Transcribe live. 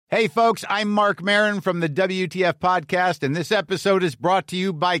Hey folks, I'm Mark Maron from the WTF podcast, and this episode is brought to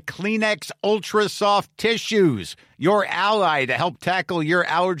you by Kleenex Ultra Soft Tissues, your ally to help tackle your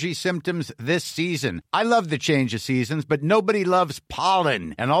allergy symptoms this season. I love the change of seasons, but nobody loves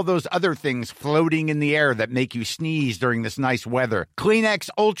pollen and all those other things floating in the air that make you sneeze during this nice weather. Kleenex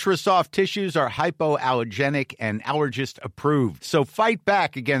Ultra Soft Tissues are hypoallergenic and allergist approved, so fight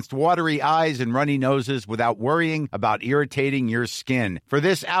back against watery eyes and runny noses without worrying about irritating your skin. For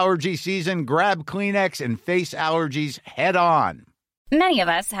this allergy season, grab Kleenex and face allergies head on. Many of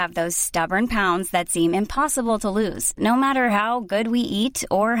us have those stubborn pounds that seem impossible to lose, no matter how good we eat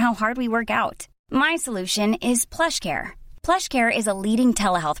or how hard we work out. My solution is PlushCare. PlushCare is a leading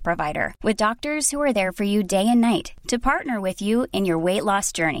telehealth provider with doctors who are there for you day and night to partner with you in your weight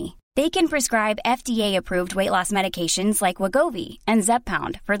loss journey. They can prescribe FDA-approved weight loss medications like Wegovy and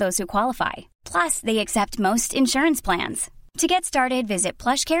Zepbound for those who qualify. Plus, they accept most insurance plans. To get started, visit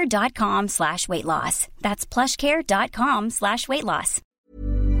plushcare.com/weightloss. That's plushcare.com/weightloss.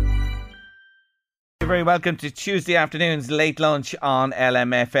 You're very welcome to Tuesday afternoon's Late Lunch on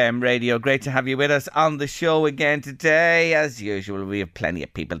LMFM Radio. Great to have you with us on the show again today. As usual, we have plenty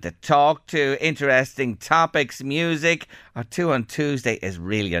of people to talk to, interesting topics, music. Our 2 on Tuesday is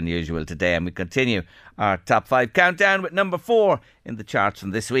really unusual today, and we continue our top 5 countdown with number 4 in the charts from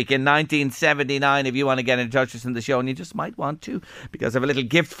this week in 1979. If you want to get in touch with us in the show, and you just might want to, because I have a little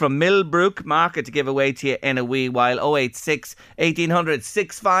gift from Millbrook Market to give away to you in a wee while. 086 1800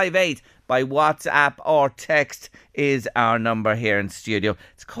 658 by WhatsApp or text is our number here in studio.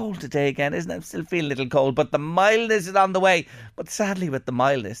 It's cold today again, isn't it? I'm still feeling a little cold, but the mildness is on the way. But sadly, with the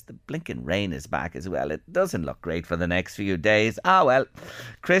mildness, the blinking rain is back as well. It doesn't look great for the next few days. Ah, well,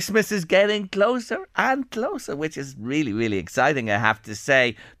 Christmas is getting closer and closer, which is really, really exciting, I have to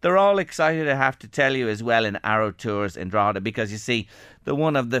say. They're all excited, I have to tell you, as well, in Arrow Tours in Drogheda, because you see, they're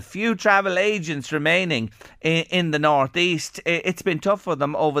one of the few travel agents remaining in the Northeast. It's been tough for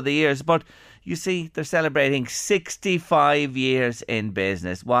them over the years, but you see, they're celebrating 65 years in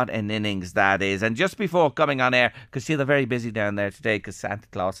business. What an innings that is. And just before coming on air, because see, they're very busy down there today because Santa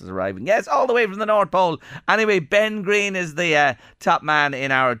Claus is arriving. Yes, all the way from the North Pole. Anyway, Ben Green is the top man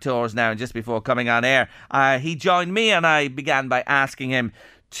in our tours now. And just before coming on air, he joined me and I began by asking him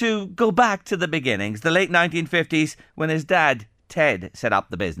to go back to the beginnings, the late 1950s, when his dad, Ted, set up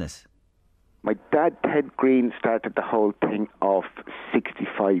the business. My dad, Ted Green, started the whole thing off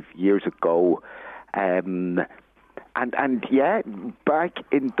 65 years ago. And yeah, back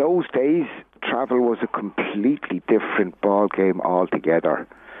in those days, travel was a completely different ball game altogether.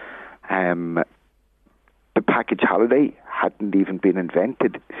 The package holiday hadn't even been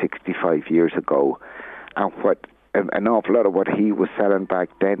invented 65 years ago. And what an awful lot of what he was selling back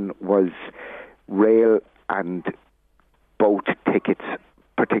then was rail and boat tickets,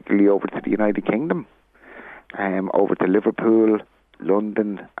 particularly over to the United Kingdom, over to Liverpool,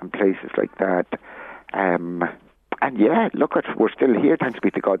 London and places like that. And yeah, look, we're still here, thanks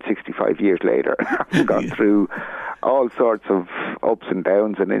be to God, 65 years later. We've gone through all sorts of ups and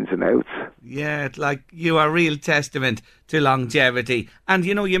downs and ins and outs. Yeah, like you are a real testament to longevity. And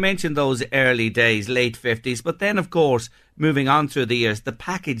you know, you mentioned those early days, late 50s, but then of course, moving on through the years, the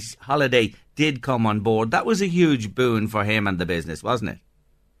package holiday did come on board. That was a huge boon for him and the business, wasn't it?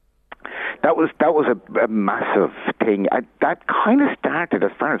 That was a massive thing. That kind of started,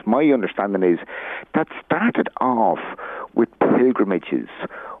 as far as my understanding is, that started off with pilgrimages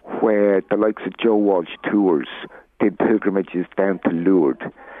where the likes of Joe Walsh Tours did pilgrimages down to Lourdes.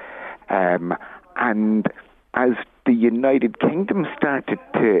 And as the United Kingdom started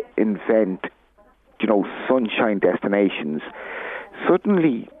to invent, sunshine destinations,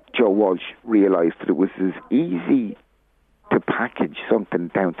 suddenly Joe Walsh realised that it was as easy to package something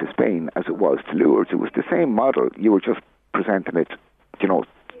down to Spain as it was to Lourdes. It was the same model. You were just presenting it,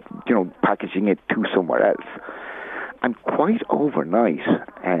 packaging it to somewhere else. And quite overnight,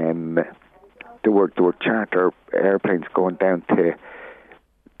 there were charter airplanes going down to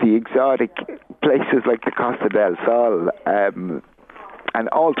the exotic places like the Costa del Sol, and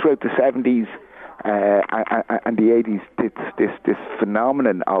all throughout the 70s and the 80s, this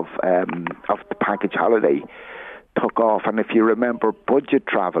phenomenon of the package holiday took off. And if you remember budget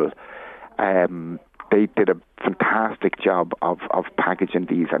travel, they did a fantastic job of packaging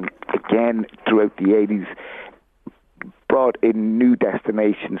these, and again throughout the 80s brought in new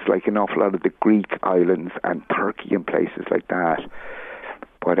destinations like an awful lot of the Greek islands and Turkey and places like that.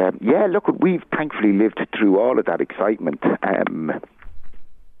 But yeah, look, we've thankfully lived through all of that excitement, and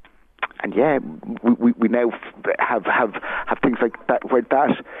yeah, we now have things like that, where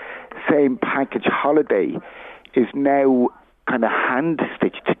that same package holiday is now kind of hand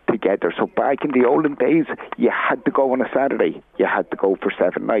stitched together. So back in the olden days, you had to go on a Saturday. You had to go for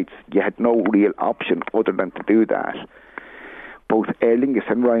 7 nights. You had no real option other than to do that. Both Aer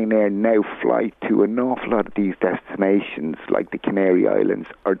Lingus and Ryanair now fly to an awful lot of these destinations, like the Canary Islands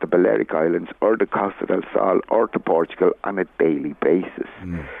or the Balearic Islands or the Costa del Sol or to Portugal on a daily basis.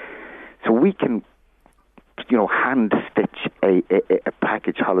 So we can, hand stitch a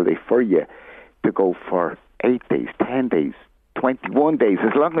package holiday for you to go for 8 days, 10 days, 21 days,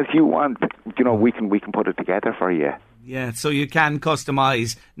 as long as you want. We can put it together for you. Yeah, so you can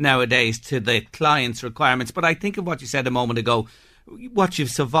customise nowadays to the client's requirements. But I think of what you said a moment ago, what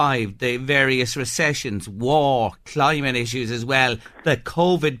you've survived, the various recessions, war, climate issues as well, the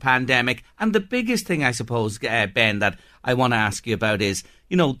COVID pandemic. And the biggest thing, I suppose, Ben, that I want to ask you about is,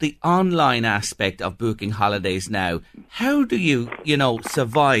 the online aspect of booking holidays now. How do you,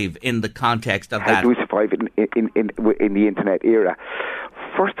 survive in the context of that? How do we survive in the internet era?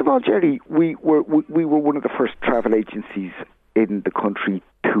 First of all, Jerry, we were one of the first travel agencies in the country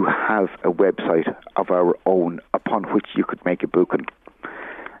to have a website of our own upon which you could make a booking.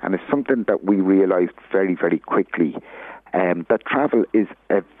 And it's something that we realised very, very quickly, that travel is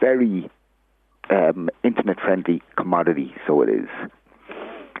a very internet-friendly commodity, so it is.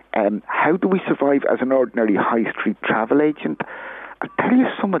 How do we survive as an ordinary high street travel agent? I'll tell you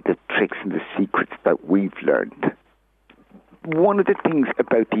some of the tricks and the secrets that we've learned. One of the things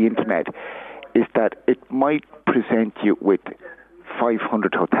about the internet is that it might present you with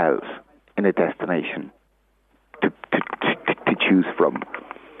 500 hotels in a destination to choose from.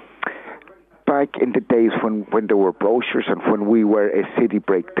 Back in the days when there were brochures and when we were a city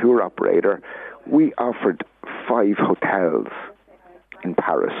break tour operator, we offered 5 hotels in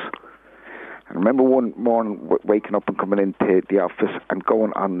Paris. I remember one morning waking up and coming into the office and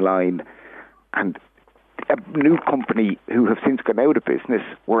going online, and a new company who have since gone out of business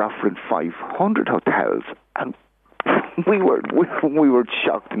were offering 500 hotels, and we were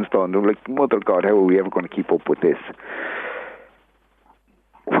shocked and stunned. We were like, Mother God, how are we ever going to keep up with this?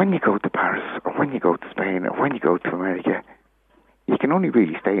 When you go to Paris, or when you go to Spain, or when you go to America, you can only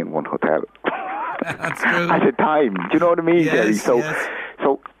really stay in one hotel. That's true. At a time. Do you know what I mean, Jerry? Yes,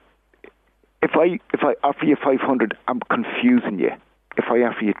 So if I offer you 500, I'm confusing you. If I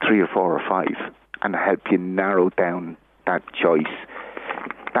offer you 3 or 4 or 5 and help you narrow down that choice,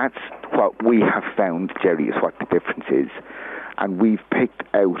 that's what we have found, Jerry, is what the difference is. And we've picked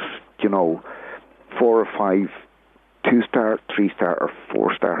out, 4 or 5 2-star, 3-star or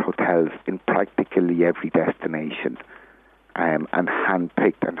 4-star hotels in practically every destination, and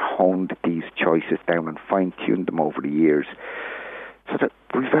handpicked and honed these choices down and fine-tuned them over the years, so that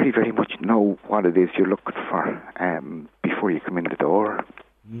we very, very much know what it is you're looking for before you come in the door.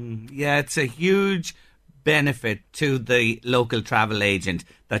 Yeah, it's a huge benefit to the local travel agent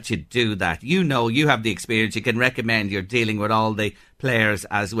that you do that. You have the experience, you can recommend, you're dealing with all the players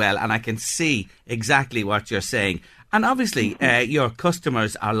as well, and I can see exactly what you're saying. And obviously your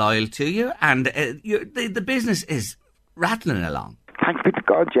customers are loyal to you, and the business is rattling along. Thanks be to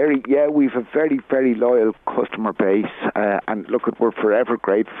God, Jerry. Yeah, we've a very, very loyal customer base, and look, we're forever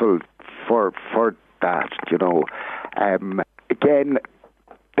grateful for that. Again,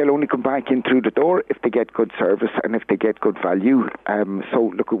 they'll only come back in through the door if they get good service and if they get good value.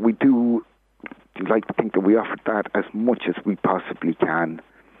 So look, we do like to think that we offer that as much as we possibly can.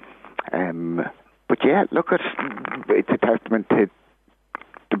 But yeah, look, it's a testament to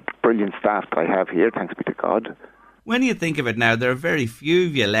the brilliant staff that I have here, thanks be to God. When you think of it now, there are very few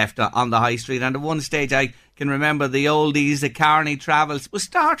of you left on the high street, and at one stage I can remember the oldies, the Carney Travels. Was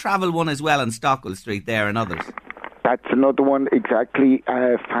Star Travel one as well on Stockwell Street there, and others? That's another one, exactly.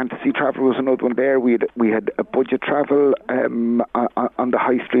 Fantasy Travel was another one there. We had a Budget Travel on the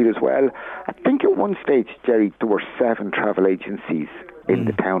high street as well. I think at one stage, Jerry, there were 7 travel agencies in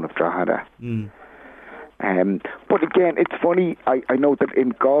the town of Drogheda. But again, it's funny, I know that in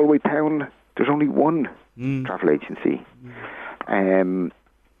Galway town there's only one travel agency.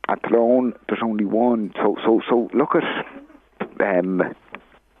 At Tyrone there's only one. So look at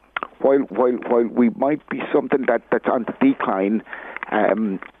while we might be something that's on the decline,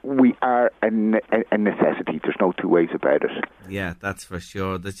 we are a necessity. There's no two ways about it. Yeah, that's for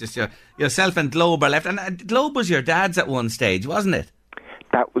sure. There's just yourself and Globe are left, and Globe was your dad's at one stage, wasn't it?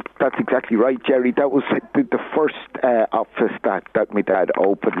 That's exactly right, Jerry. That was the first office that my dad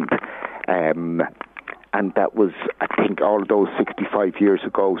opened, and that was, I think, all of those 65 years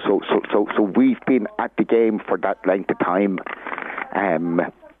ago. So we've been at the game for that length of time,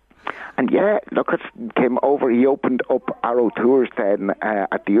 and And yeah, look, it came over. He opened up Arrow Tours then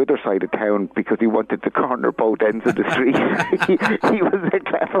at the other side of town because he wanted to corner both ends of the street. he was a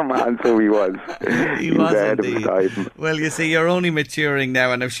clever man, so he was. He was ahead of his indeed. time. Well, you see, you're only maturing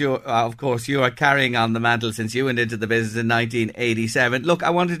now, and I'm sure, of course, you are carrying on the mantle since you went into the business in 1987. Look,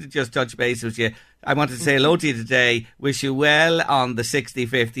 I wanted to just touch base with you. I wanted to say hello to you today, wish you well on the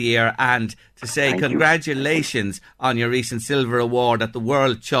 65th year, and to say Thank you. congratulations on your recent Silver Award at the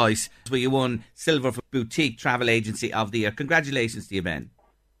World Choice, where you won Silver for Boutique Travel Agency of the Year. Congratulations to you, Ben.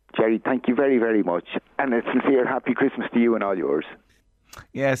 Jerry, thank you very, very much. And a sincere happy Christmas to you and all yours.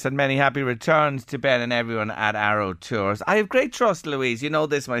 Yes, and many happy returns to Ben and everyone at Arrow Tours. I have great trust, Louise, you know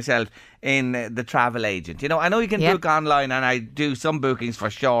this myself, in the travel agent. You know, I know you can book online, and I do some bookings for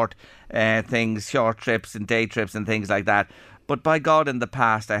short things, short trips and day trips and things like that. But by God, in the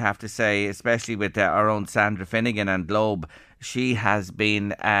past, I have to say, especially with our own Sandra Finnegan and Globe, she has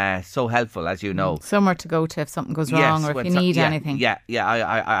been so helpful, as you know. Somewhere to go to if something goes wrong or if you need anything. Yeah,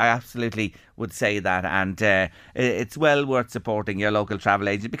 I absolutely would say that. And it's well worth supporting your local travel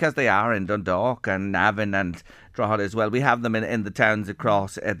agent, because they are in Dundalk and Navan and Drogheda as well. We have them in the towns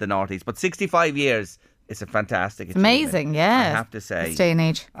across the northeast. But 65 years... It's a fantastic achievement. Amazing, yeah. I have to say. This day and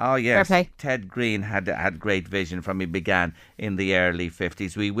age. Oh, yes. Fair play. Ted Green had great vision from he began in the early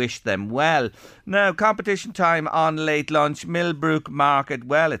 50s. We wish them well. Now, competition time on Late Lunch. Millbrook Market.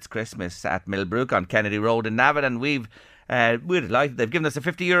 Well, it's Christmas at Millbrook on Kennedy Road in Navan, and we're delighted. They've given us a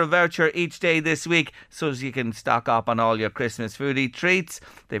 €50 voucher each day this week, so as you can stock up on all your Christmas foodie treats.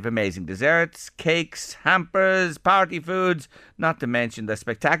 They've amazing desserts, cakes, hampers, party foods, not to mention the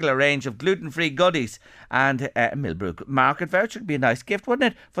spectacular range of gluten-free goodies. And a Millbrook Market voucher would be a nice gift,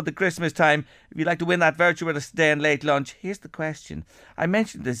 wouldn't it, for the Christmas time? If you'd like to win that voucher with us today on Late Lunch, here's the question. I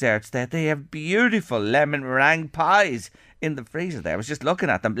mentioned desserts there. They have beautiful lemon meringue pies in the freezer there. I was just looking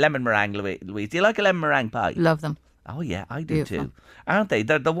at them. Lemon meringue, Louise. Do you like a lemon meringue pie? Love them. Oh, yeah, I do Beautiful. too. Aren't they?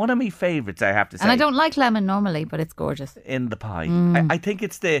 They're one of my favourites, I have to say. And I don't like lemon normally, but it's gorgeous. In the pie. I think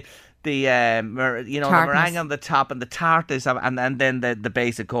it's the Tartness. meringue on the top and the tartness, and then the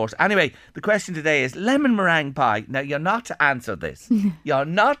base, of course. Anyway, the question today is lemon meringue pie. Now, you're not to answer this. You're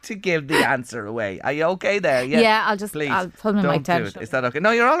not to give the answer away. Are you okay there? Yeah, I'll pull my mic down. Don't do it. Is that okay?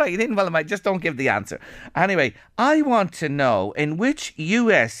 No, you're all right. You didn't pull the mic. Just don't give the answer. Anyway, I want to know, in which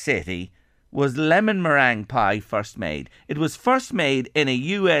US city was lemon meringue pie first made? It was first made in a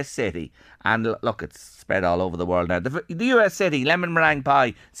US city. And look, it's spread all over the world now. The US city, lemon meringue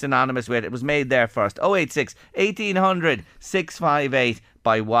pie, synonymous with it, was made there first. 086 1800 658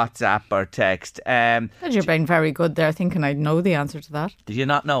 by WhatsApp or text. You're being very good there, thinking I know the answer to that. Did you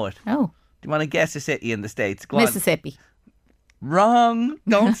not know it? No. Do you want to guess a city in the States? Go on. Mississippi. Wrong.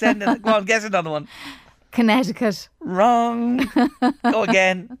 Don't send it. Go on, guess another one. Connecticut. Wrong. Go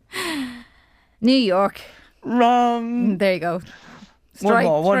again. New York. Wrong. There you go.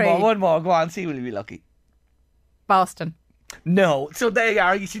 One more. Go on, see will you be lucky. Boston. No. So there you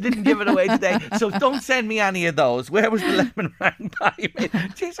are. She didn't give it away today. So don't send me any of those. Where was the lemon meringue pie made?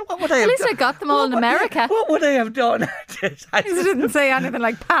 Jeez, what would I have At least done? I got them all in America. What would I have done? I didn't say anything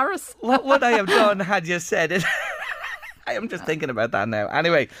like Paris. What would I have done had you said it? I am just thinking about that now.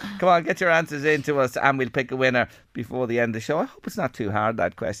 Anyway, come on, get your answers in to us and we'll pick a winner before the end of the show. I hope it's not too hard,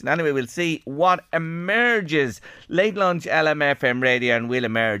 that question. Anyway, we'll see what emerges. Late Lunch LMFM Radio, and we'll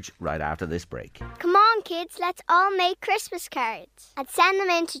emerge right after this break. Come on, kids, let's all make Christmas cards and send them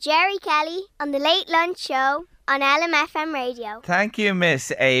in to Jerry Kelly on the Late Lunch Show on LMFM Radio. Thank you,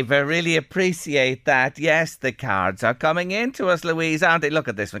 Miss Ava. Really appreciate that. Yes, the cards are coming in to us, Louise, aren't they? Look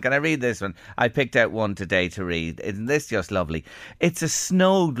at this one. Can I read this one? I picked out one today to read. Isn't this just lovely? It's a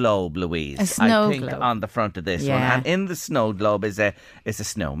snow globe, Louise. A snow I think globe. on the front of this one. Yeah. And in the snow globe is a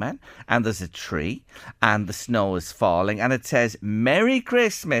snowman, and there's a tree, and the snow is falling, and it says Merry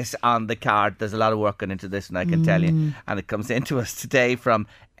Christmas on the card. There's a lot of work going into this one, I can tell you. And it comes into us today from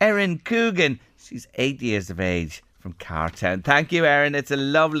Erin Coogan. She's 8 years of age from Cartown. Thank you, Erin. It's a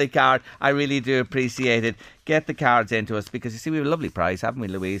lovely card. I really do appreciate it. Get the cards into us because you see we have a lovely prize, haven't we,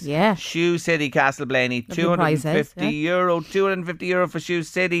 Louise? Yeah. Shoe City Castleblaney, Lovely prizes, €250. €250 for Shoe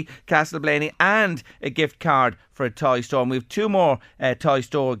City Castleblaney, and a gift card for a toy store. And we have two more toy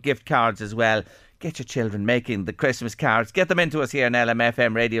store gift cards as well. get your children making the Christmas cards. Get them into us here in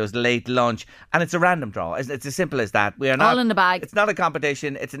LMFM Radio's Late Lunch. And it's a random draw. It's as simple as that. We are not all in the bag. It's not a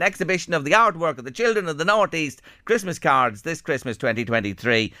competition. It's an exhibition of the artwork of the children of the Northeast. Christmas cards this Christmas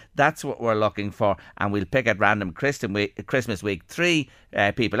 2023. That's what we're looking for. And we'll pick at random Christmas week 3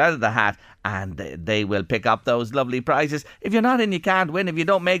 people out of the hat, and they will pick up those lovely prizes. If you're not in, you can't win. If you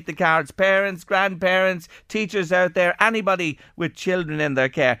don't make the cards, parents, grandparents, teachers out there, anybody with children in their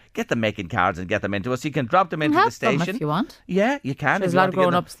care, get them making cards and get them into us. You can drop them into the station. Them if you want. Yeah, you can. There's a lot of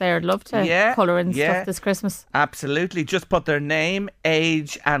grown-ups there. I'd love to colour in stuff this Christmas. Absolutely. Just put their name,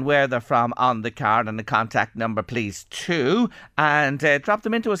 age and where they're from on the card, and the contact number please too, and drop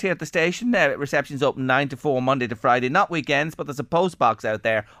them into us here at the station. Reception's open 9 to 4 Monday to Friday, not weekends, but there's a post box out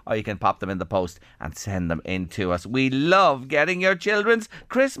there, or you can pop them in the post and send them in to us. We love getting your children's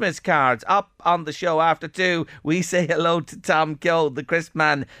Christmas cards. Up on the show after 2, we say hello to Tom Keogh, the crisp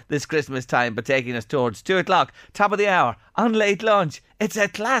man this Christmas time, but taking us towards 2 o'clock, top of the hour on Late Lunch. It's a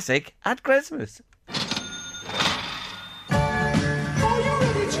classic at Christmas.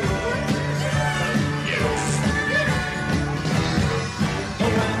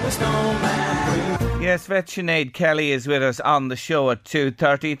 Yes, vet Sinead Kelly is with us on the show at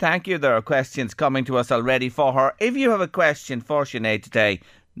 2:30. Thank you. There are questions coming to us already for her. If you have a question for Sinead today,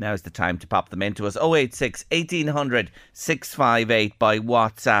 now's the time to pop them into us. 086 1800 658 by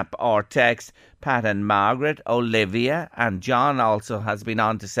WhatsApp or text. Pat and Margaret, Olivia and John also has been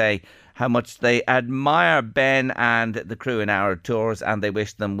on to say how much they admire Ben and the crew in our tours, and they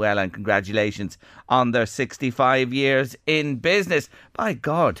wish them well and congratulations on their 65 years in business. By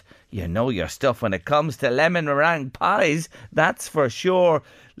God, you know your stuff when it comes to lemon meringue pies, that's for sure.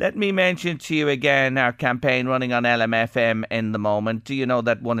 Let me mention to you again our campaign running on LMFM in the moment. Do you know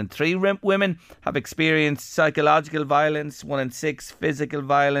that 1 in 3 women have experienced psychological violence, 1 in 6 physical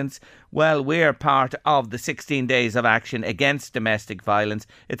violence? Well, we're part of the 16 days of action against domestic violence.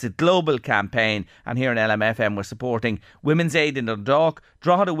 It's a global campaign, and here in LMFM we're supporting Women's Aid in Dundalk,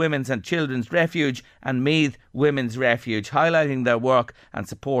 Drogheda Women's and Children's Refuge and Meath Women's Refuge, highlighting their work and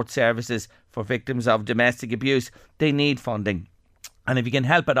support services for victims of domestic abuse. They need funding. And if you can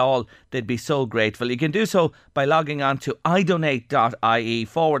help at all, they'd be so grateful. You can do so by logging on to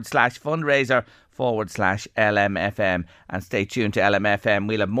idonate.ie/fundraiser/LMFM, and stay tuned to LMFM.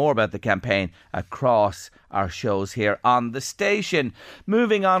 We'll have more about the campaign across our shows here on the station.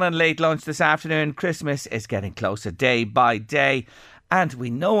 Moving on Late Lunch this afternoon, Christmas is getting closer day by day. And we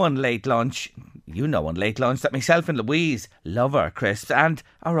know on Late Lunch, you know on Late Lunch, that myself and Louise love our crisps, and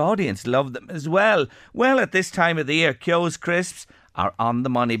our audience love them as well. Well, at this time of the year, Keogh's crisps are on the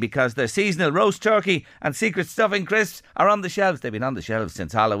money because their seasonal roast turkey and secret stuffing crisps are on the shelves. They've been on the shelves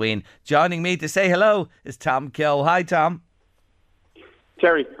since Halloween. Joining me to say hello is Tom Keogh. Hi, Tom.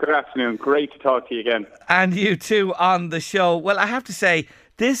 Jerry, good afternoon. Great to talk to you again. And you too on the show. Well, I have to say,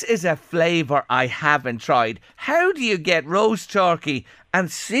 this is a flavour I haven't tried. How do you get roast turkey and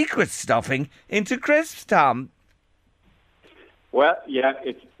secret stuffing into crisps, Tom? Well, yeah,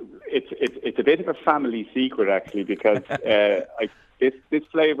 it's a bit of a family secret actually, because this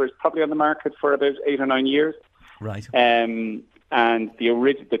flavour is probably on the market for about 8 or 9 years. Right. And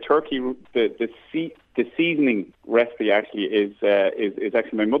the turkey, the seasoning recipe actually is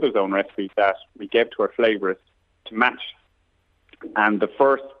actually my mother's own recipe that we gave to our flavourist to match. And the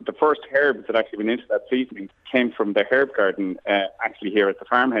first herbs that actually went into that seasoning came from the herb garden actually here at the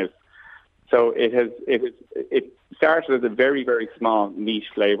farmhouse. So it started as a very, very small niche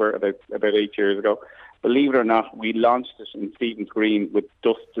flavour about 8 years ago. Believe it or not, we launched it in Stephen's Green with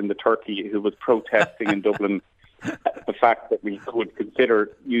Dust in the Turkey, who was protesting in Dublin the fact that we could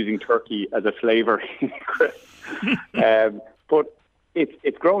consider using turkey as a flavour in crisps. But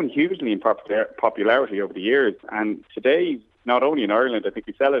it's grown hugely in popularity over the years, and today, not only in Ireland, I think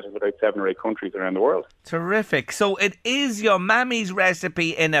we sell it in about 7 or 8 countries around the world. Terrific. So it is your mammy's recipe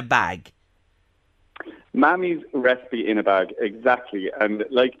in a bag. Mammy's recipe in a bag, exactly. And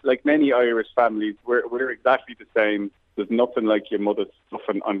like many Irish families, we're exactly the same. There's nothing like your mother's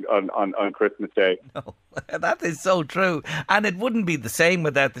stuffing on Christmas Day. No, that is so true. And it wouldn't be the same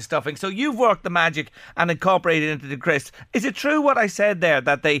without the stuffing. So you've worked the magic and incorporated it into the crisps. Is it true what I said there,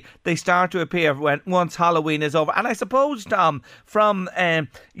 that they start to appear once Halloween is over? And I suppose, Tom, from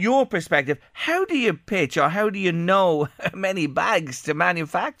your perspective, how do you pitch, or how do you know how many bags to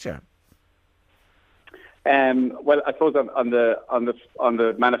manufacture? Well, I suppose on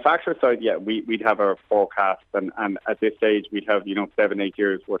the manufacturer side, yeah, we'd have our forecast, and at this stage we'd have 7-8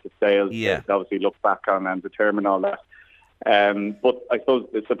 years worth of sales. Yeah. To obviously look back on and determine all that. But I suppose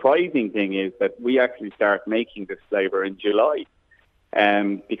the surprising thing is that we actually start making this flavour in July.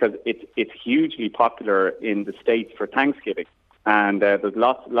 because it's hugely popular in the States for Thanksgiving. And there's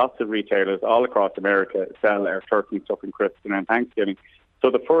lots of retailers all across America sell our turkey and stuffing crisps around Thanksgiving. So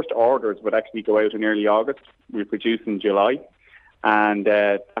the first orders would actually go out in early August. We produce in July, and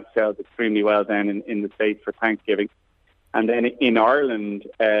that sells extremely well then in the States for Thanksgiving. And then in Ireland,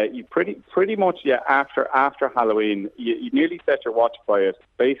 you pretty much after Halloween, you nearly set your watch by it.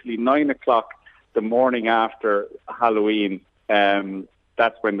 Basically 9 o'clock the morning after Halloween,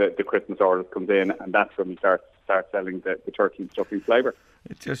 that's when the Christmas orders comes in, and that's when we start selling the turkey and stuffing flavour.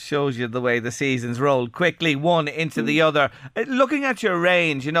 It just shows you the way the seasons roll quickly, one into the other. Looking at your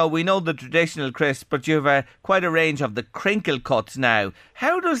range, we know the traditional crisp, but you have quite a range of the crinkle cuts now.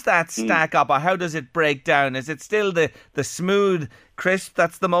 How does that stack up, or how does it break down? Is it still the smooth crisp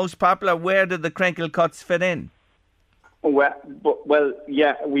that's the most popular? Where did the crinkle cuts fit in? Well,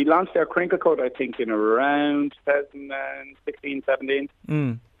 yeah, we launched our crinkle cut, I think, in around 2016, 17.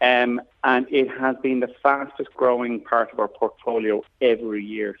 And it has been the fastest growing part of our portfolio every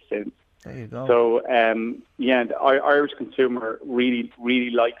year since. There you go. So, the Irish consumer really, really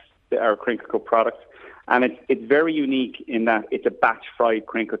likes our crinkle cut product. And it's very unique in that it's a batch fried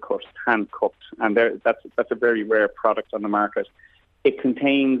crinkle cut, hand cooked. And that's a very rare product on the market. It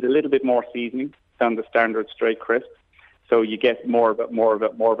contains a little bit more seasoning than the standard straight crisp. So you get more of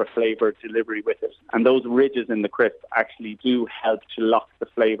a flavour delivery with it. And those ridges in the crisp actually do help to lock the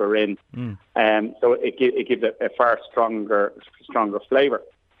flavour in. So it gives a far stronger flavour.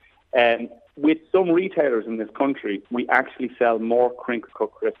 With some retailers in this country, we actually sell more crinkle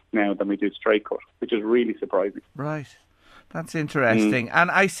cut crisps now than we do straight cut, which is really surprising. Right. That's interesting. And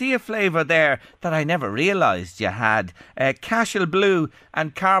I see a flavour there that I never realised you had. Cashel Blue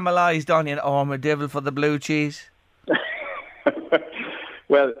and caramelised onion. Oh, I'm a devil for the blue cheese.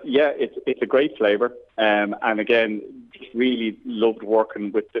 Well, yeah, it's a great flavour, and again, just really loved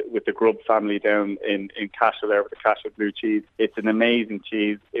working with the Grubb family down in Cashel there with the Cashel Blue cheese. It's an amazing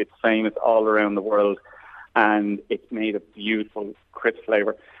cheese. It's famous all around the world, and it's made a beautiful crisp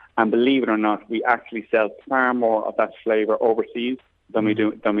flavour. And believe it or not, we actually sell far more of that flavour overseas than we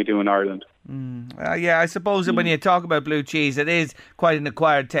do in Ireland. I suppose when you talk about blue cheese, it is quite an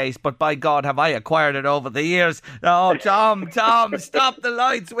acquired taste, but by God, have I acquired it over the years. Oh, Tom, stop the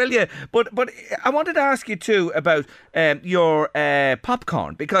lights, will you? But I wanted to ask you too about your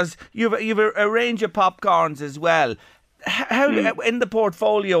popcorn, because you've a range of popcorns as well. How in the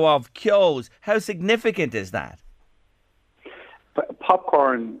portfolio of Keogh's, how significant is that?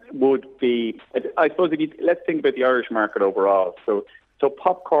 Popcorn would be, I suppose, let's think about the Irish market overall. So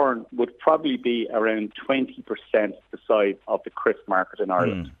popcorn would probably be around 20% the size of the crisp market in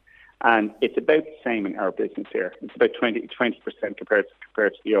Ireland. And it's about the same in our business here. It's about 20% compared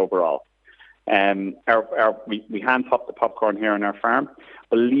to the overall. We hand pop the popcorn here on our farm.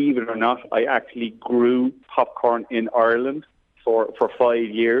 Believe it or not, I actually grew popcorn in Ireland for 5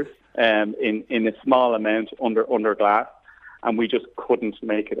 years in a small amount under glass. And we just couldn't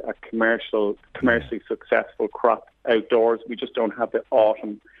make it a commercially successful crop outdoors. We just don't have the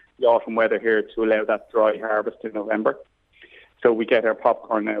autumn weather here to allow that dry harvest in November. So we get our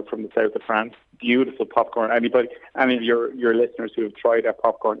popcorn now from the south of France. Beautiful popcorn. Any of your listeners who have tried our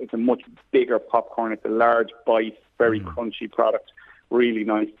popcorn, it's a much bigger popcorn. It's a large bite, very crunchy product, really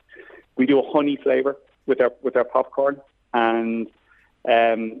nice. We do a honey flavour with our popcorn, and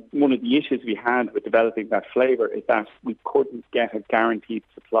one of the issues we had with developing that flavour is that we couldn't get a guaranteed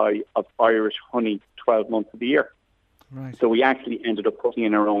supply of Irish honey 12 months of the year. Right. So we actually ended up putting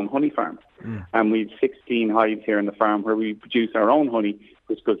in our own honey farm. And we've 16 hives here in the farm where we produce our own honey,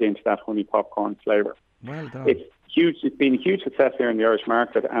 which goes into that honey popcorn flavour. Well done. It's huge. It's been a huge success here in the Irish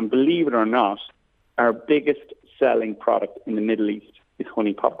market. And believe it or not, our biggest selling product in the Middle East is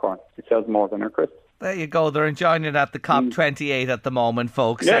honey popcorn. It sells more than our crisps. There you go. They're enjoying it at the COP28 at the moment,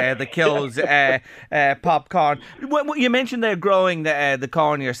 folks. Yeah. The Keogh's popcorn. You mentioned they're growing the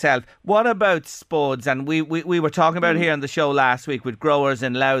corn yourself. What about spuds? And we were talking about it here on the show last week with growers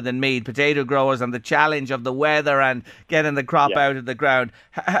in Louth and Meath, potato growers, and the challenge of the weather and getting the crop out of the ground.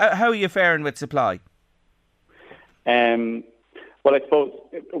 How are you faring with supply? Well, I suppose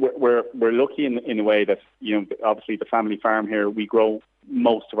we're lucky in a way that, obviously the family farm here, we grow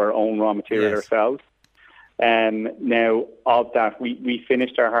most of our own raw material ourselves. Now, of that, we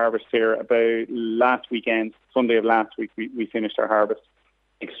finished our harvest here about last weekend, Sunday of last week, we finished our harvest.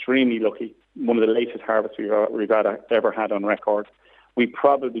 Extremely lucky. One of the latest harvests we've ever had on record. We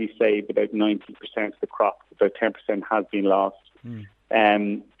probably saved about 90% of the crop. About 10% has been lost.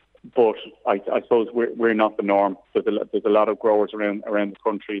 But I suppose we're not the norm. There's a lot of growers around the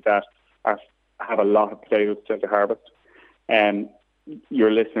country that have a lot of potatoes to harvest.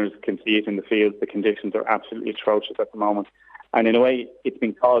 your listeners can see it in the fields. The conditions are absolutely atrocious at the moment. And in a way, it's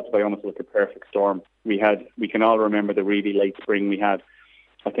been caused by almost like a perfect storm. We can all remember the really late spring we had.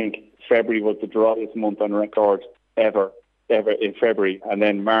 I think February was the driest month on record ever in February. And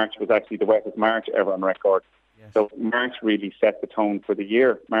then March was actually the wettest March ever on record. Yes. So March really set the tone for the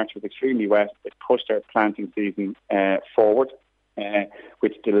year. March was extremely wet. It pushed our planting season forward,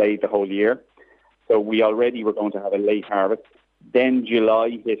 which delayed the whole year. So we already were going to have a late harvest. Then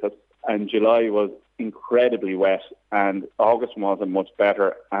July hit us, and July was incredibly wet, and August wasn't much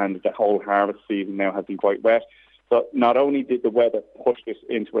better, and the whole harvest season now has been quite wet. So not only did the weather push us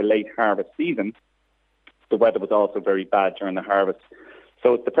into a late harvest season, the weather was also very bad during the harvest.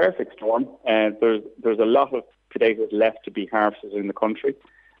 So it's the perfect storm. There's a lot of potatoes left to be harvested in the country.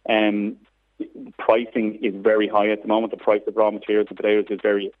 Pricing is very high at the moment. The price of raw materials and potatoes is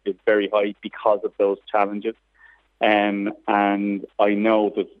very high because of those challenges. And I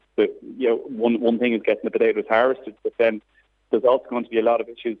know that one thing is getting the potatoes harvested, but then there's also going to be a lot of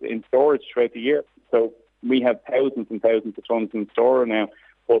issues in storage throughout the year. So we have thousands and thousands of tons in store now,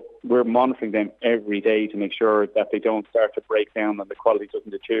 but we're monitoring them every day to make sure that they don't start to break down and the quality doesn't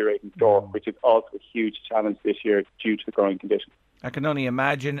deteriorate in store, which is also a huge challenge this year due to the growing conditions. I can only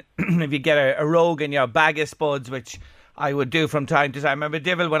imagine if you get a rogue in your bag of spuds, which I would do from time to time. I remember,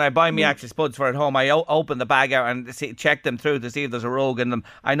 Divil, when I buy me actual spuds for at home, I open the bag out and check them through to see if there's a rogue in them.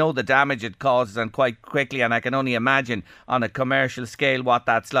 I know the damage it causes, and quite quickly, and I can only imagine on a commercial scale what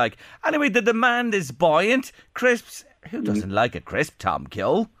that's like. Anyway, the demand is buoyant. Crisps, who doesn't like a crisp, Tom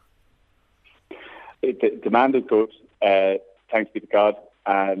Kill? The demand is good, thanks be to God.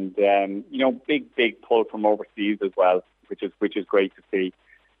 And, big pull from overseas as well, which is great to see.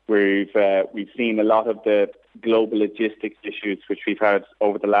 We've seen a lot of the global logistics issues which we've had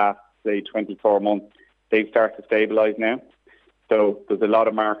over the last, say, 24 months. They've started to stabilise now. So there's a lot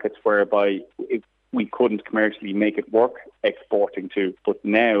of markets whereby we couldn't commercially make it work exporting to. But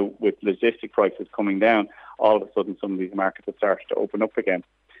now, with logistic prices coming down, all of a sudden some of these markets have started to open up again.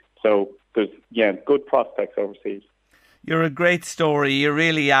 So there's, good prospects overseas. You're a great story, you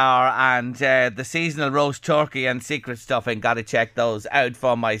really are, and the seasonal roast turkey and secret stuffing, got to check those out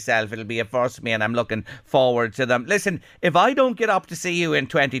for myself. It'll be a first for me and I'm looking forward to them. Listen, if I don't get up to see you in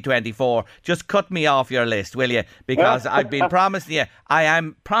 2024, just cut me off your list, will you? Because I've been promising you, I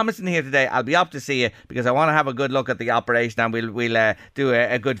am promising here today, I'll be up to see you because I want to have a good look at the operation, and we'll do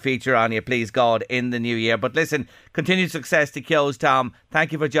a good feature on you, please God, in the new year. But listen, continued success to Kyo's, Tom.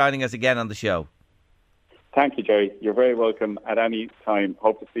 Thank you for joining us again on the show. Thank you, Jerry. You're very welcome at any time.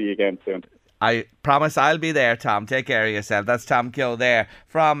 Hope to see you again soon. I promise I'll be there, Tom. Take care of yourself. That's Tom Kill there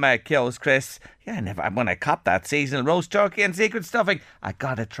from Kyo's Chris. Yeah, when I cop that seasonal roast turkey and secret stuffing, I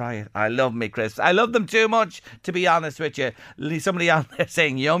gotta try it. I love me crisps. I love them too much, to be honest with you. Somebody on there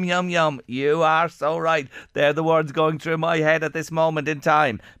saying yum, yum, yum. You are so right. They're the words going through my head at this moment in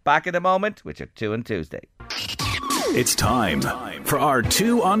time. Back in a moment, which are 2 on Tuesday. It's time for our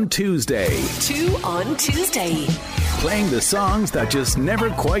 2 on Tuesday. 2 on Tuesday. Playing the songs that just never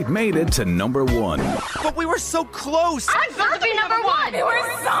quite made it to number 1. But we were so close. I deserve to be number 1. We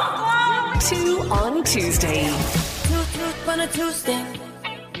were so close. 2 on Tuesday. 2 on a Tuesday.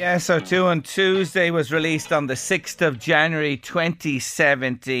 Yes, so 2 on Tuesday was released on the 6th of January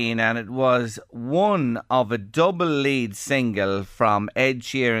 2017, and it was one of a double lead single from Ed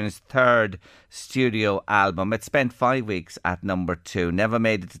Sheeran's third studio album. It spent 5 weeks at number 2, never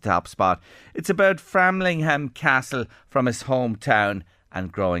made it to top spot. It's about Framlingham Castle from his hometown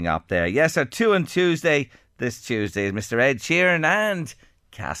and growing up there. Yes, so 2 on Tuesday, this Tuesday, is Mr. Ed Sheeran and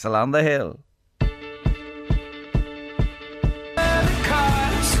Castle on the Hill.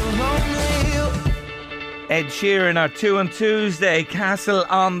 Ed Sheeran, our 2 on Tuesday, Castle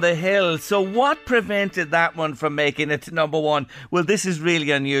on the Hill. So what prevented that one from making it to number 1? Well, this is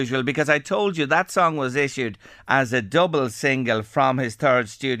really unusual because I told you that song was issued as a double single from his third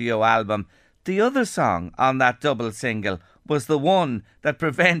studio album. The other song on that double single was the one that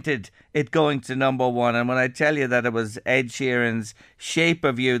prevented it going to number 1. And when I tell you that it was Ed Sheeran's Shape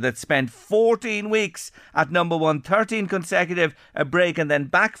of You that spent 14 weeks at number 1, 13 consecutive, a break and then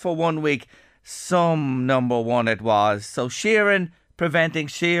back for 1 week, some number 1 it was. So Sheeran preventing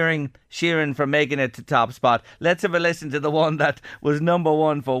Sheeran from making it to top spot. Let's have a listen to the one that was number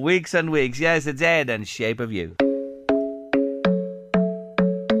 1 for weeks and weeks. Yes, it's Ed and Shape of You.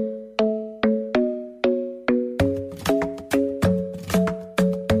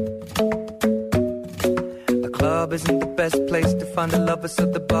 The club isn't the best place to find a lover, so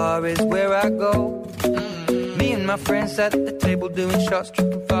the bar is where I go. Me and my friends at the table doing shots,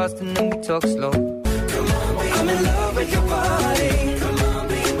 tripping fast, and then we talk slow. Come on, I'm in love with your body. Come on,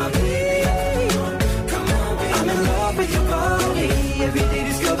 be my baby. Come on, be I'm in love with your body. Every day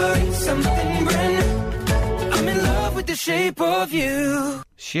discovering something brand new. I'm in love with the shape of you.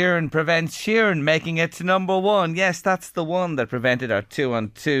 Sheeran prevents Sheeran, making it to number one. Yes, that's the one that prevented our 2 on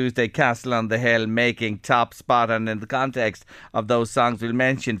Tuesday. Castle on the Hill making top spot. And in the context of those songs, we'll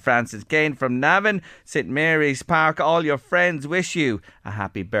mention Francis Kane from Navan, St Mary's Park. All your friends wish you a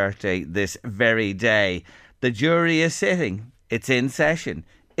happy birthday this very day. The jury is sitting. It's in session.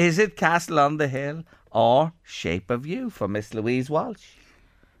 Is it Castle on the Hill or Shape of You for Miss Louise Walsh?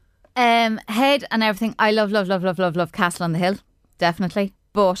 Head and everything. I love Castle on the Hill. Definitely.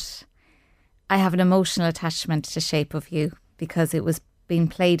 But I have an emotional attachment to Shape of You because it was being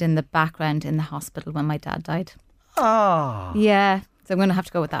played in the background in the hospital when my dad died. Oh. Yeah, so I'm going to have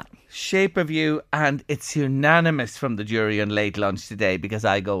to go with that. Shape of You, and it's unanimous from the jury on Late Lunch today because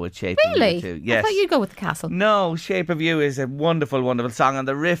I go with Shape of You too. Yes. I thought you'd go with the Castle. No, Shape of You is a wonderful, wonderful song, and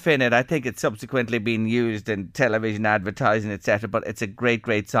the riff in it, I think it's subsequently been used in television, advertising, etc. But it's a great,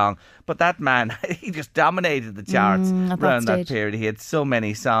 great song. But that man, he just dominated the charts around that period. He had so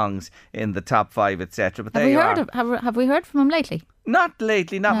many songs in the top 5, etc. But have we heard from him lately? Not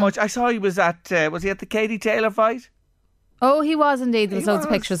lately, not much. I saw he was at the Katie Taylor fight? Oh, he was indeed. There was loads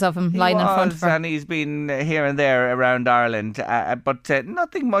of pictures of him lying in front of her. And he's been here and there around Ireland, but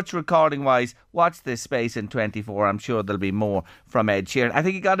nothing much recording wise. Watch this space in 24. I'm sure there'll be more from Ed Sheeran. I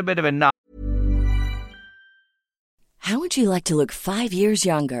think he got a bit of a nod. How would you like to look 5 years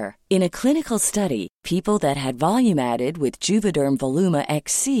younger? In a clinical study, people that had volume added with Juvederm Voluma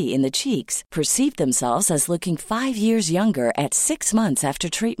XC in the cheeks perceived themselves as looking 5 years younger at 6 months after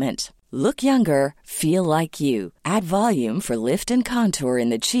treatment. Look younger, feel like you. Add volume for lift and contour in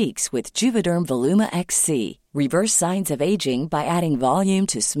the cheeks with Juvederm Voluma XC. Reverse signs of aging by adding volume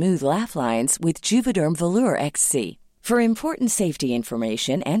to smooth laugh lines with Juvederm Volure XC. For important safety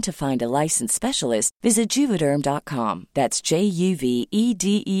information and to find a licensed specialist, visit Juvederm.com. That's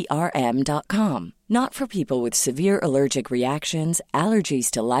JUVEDERM.com. Not for people with severe allergic reactions,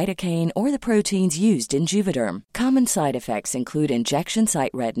 allergies to lidocaine, or the proteins used in Juvederm. Common side effects include injection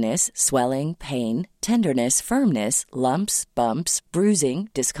site redness, swelling, pain, tenderness, firmness, lumps, bumps, bruising,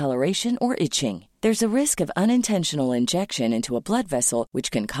 discoloration, or itching. There's a risk of unintentional injection into a blood vessel,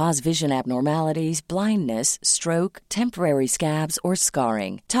 which can cause vision abnormalities, blindness, stroke, temporary scabs, or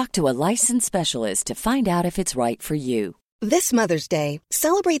scarring. Talk to a licensed specialist to find out if it's right for you. This Mother's Day,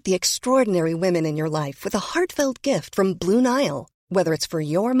 celebrate the extraordinary women in your life with a heartfelt gift from Blue Nile. Whether it's for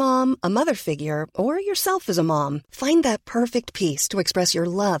your mom, a mother figure, or yourself as a mom, find that perfect piece to express your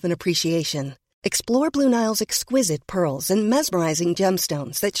love and appreciation. Explore Blue Nile's exquisite pearls and mesmerizing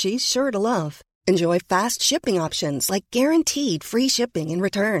gemstones that she's sure to love. Enjoy fast shipping options like guaranteed free shipping and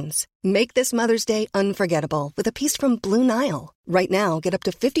returns. Make this Mother's Day unforgettable with a piece from Blue Nile. Right now, get up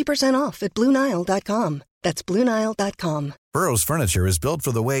to 50% off at BlueNile.com. That's BlueNile.com. Burrow's furniture is built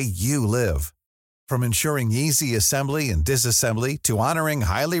for the way you live. From ensuring easy assembly and disassembly to honoring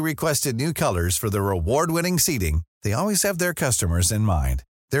highly requested new colors for their award-winning seating, they always have their customers in mind.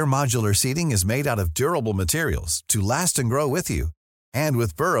 Their modular seating is made out of durable materials to last and grow with you. And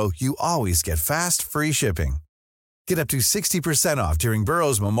with Burrow, you always get fast, free shipping. Get up to 60% off during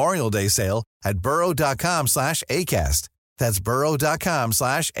Burrow's Memorial Day sale at burrow.com/ACAST. That's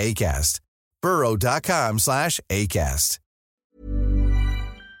burrow.com/ACAST. burrow.com/ACAST.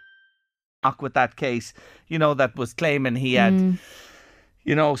 With that case, that was claiming he had,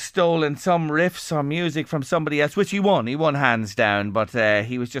 stolen some riffs or music from somebody else, which he won hands down. But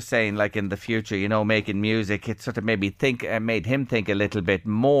he was just saying, like, in the future, making music, it sort of made him think a little bit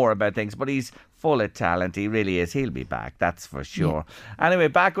more about things. But he's full of talent. He really is. He'll be back, that's for sure. Yeah. Anyway,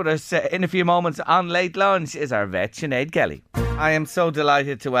 back with us in a few moments on Late Lunch is our vet, Sinead Kelly. I am so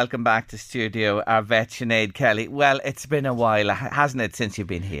delighted to welcome back to studio our vet, Sinead Kelly. Well, it's been a while, hasn't it, since you've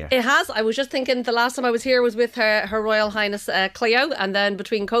been here? It has. I was just thinking the last time I was here was with Her Royal Highness Cleo, and then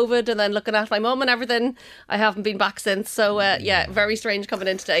between COVID and then looking at my mum and everything, I haven't been back since. So, very strange coming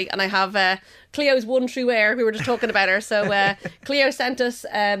in today. And I have Cleo's one true heir. We were just talking about her. So Cleo sent us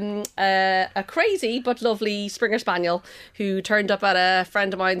a crazy but lovely Springer Spaniel who turned up at a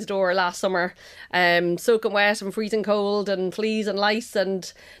friend of mine's door last summer, soaking wet and freezing cold and fleas and lice,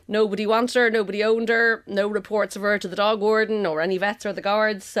 and nobody wanted her, nobody owned her, no reports of her to the dog warden or any vets or the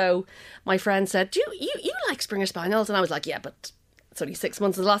guards. So my friend said, do you like Springer Spaniels? And I was like, yeah, but it's only 6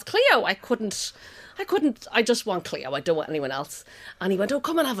 months since the last Cleo. I couldn't, I just want Cleo. I don't want anyone else. And he went, oh,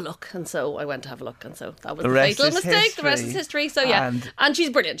 come and have a look. And so I went to have a look. And so that was the fatal mistake. History. The rest is history. So yeah. And she's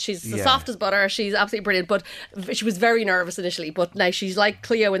brilliant. She's the soft as butter. She's absolutely brilliant. But she was very nervous initially. But now she's like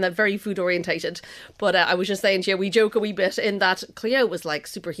Cleo in that very food orientated. But I was just saying to you, we joke a wee bit in that Cleo was like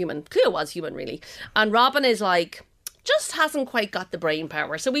superhuman. Cleo was human, really. And Robin is like, just hasn't quite got the brain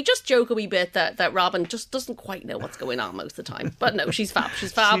power. So we just joke a wee bit that Robin just doesn't quite know what's going on most of the time. But no, she's fab.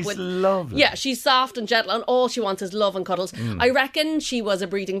 She's fab. She's lovely. Yeah, she's soft and gentle, and all she wants is love and cuddles. I reckon she was a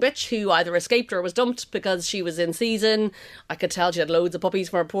breeding bitch who either escaped or was dumped because she was in season. I could tell she had loads of puppies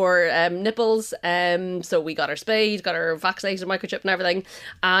for her poor nipples. So we got her spayed, got her vaccinated, microchipped and everything.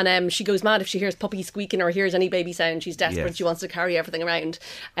 And she goes mad if she hears puppies squeaking or hears any baby sound. She's desperate. Yes. She wants to carry everything around.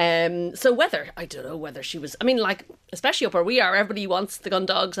 So I don't know whether she was, I mean, like, especially up where we are, everybody wants the gun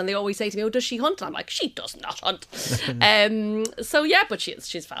dogs, and they always say to me, oh, does she hunt? And I'm like, she does not hunt. So yeah, but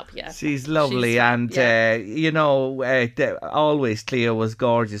she's fab. Yeah, she's lovely. Always Cleo was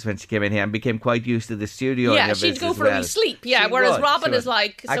gorgeous when she came in here and became quite used to the studio. Yeah, she'd go for a wee sleep. Yeah, whereas Robin is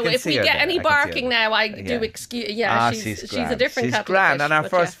like, so if we get any barking now, I do excuse. Yeah, she's a different. She's grand. On our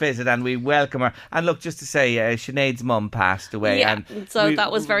first visit, and we welcome her. And look, just to say, Sinead's mum passed away. Yeah, and so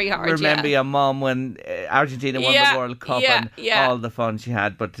that was very hard. Remember your mum when Argentina won the World Cup and all the fun she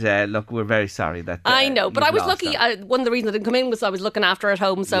had. But look, we're very sorry that I know. But I was lucky. One of the reasons I didn't come in was I was looking after her at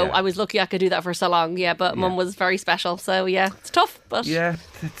home, so I was lucky I could do that for so long. Yeah, but Mum was very special. So yeah, it's tough. But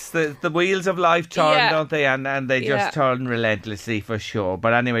it's the wheels of life turn, don't they? And they just turn relentlessly for sure.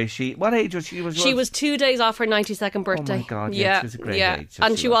 But anyway, what age was she? She was 2 days off her 92nd birthday. Oh my God! Yeah, she was a great age.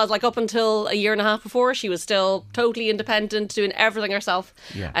 And she was like up until a year and a half before. She was still totally independent, doing everything herself.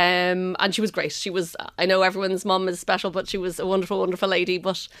 Yeah. And she was great. She was. I know everyone's mum is special, but she was a wonderful, wonderful lady.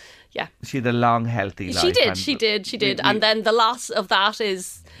 But yeah, she had a long, healthy life. She did. And then the loss of that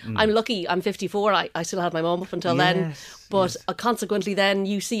is, I'm lucky. I'm 54. I still had my mum up until then. But consequently, then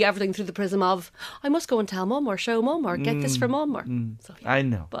you see everything through the prism of, I must go and tell Mum or show Mum or get this for Mum. So, yeah.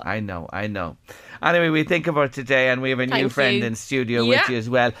 I know. Anyway, we think of her today, and we have a new friend in studio with you as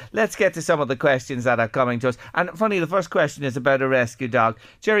well. Let's get to some of the questions that are coming to us. And funny, the first question is about a rescue dog.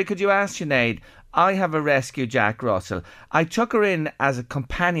 Jerry, could you ask Sinead? I have a rescue Jack Russell. I took her in as a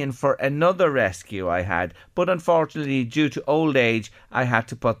companion for another rescue I had, but unfortunately, due to old age, I had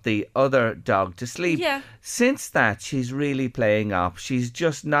to put the other dog to sleep. Yeah. Since that, she's really playing up. She's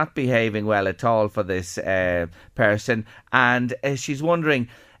just not behaving well at all for this person, and she's wondering,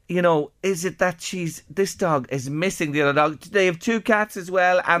 is it that this dog is missing the other dog? They have 2 cats as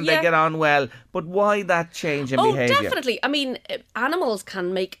well, and they get on well, but why that change in behaviour? Oh, definitely. I mean, animals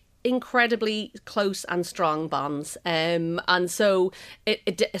can make incredibly close and strong bonds, and so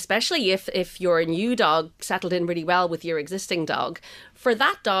it especially if your new dog settled in really well with your existing dog, for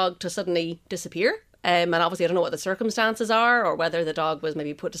that dog to suddenly disappear, and obviously I don't know what the circumstances are, or whether the dog was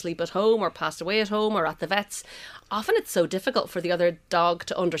maybe put to sleep at home or passed away at home or at the vet's. Often it's so difficult for the other dog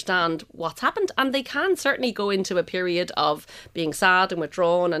to understand what's happened, and they can certainly go into a period of being sad and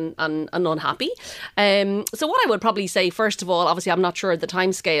withdrawn and unhappy. So what I would probably say, first of all, obviously I'm not sure the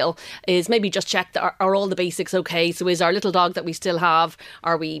time scale, is maybe just check that are all the basics okay? So is our little dog that we still have,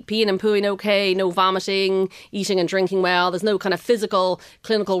 are we peeing and pooing okay? No vomiting, eating and drinking well? There's no kind of physical,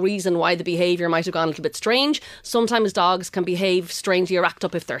 clinical reason why the behaviour might have gone a little bit strange. Sometimes dogs can behave strangely or act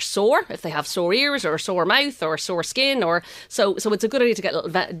up if they're sore, if they have sore ears or a sore mouth or sore skin, or so it's a good idea to get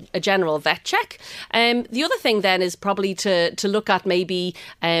a general vet check. The other thing then is probably to look at maybe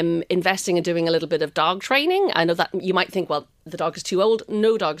investing in doing a little bit of dog training. I know that you might think, well, the dog is too old.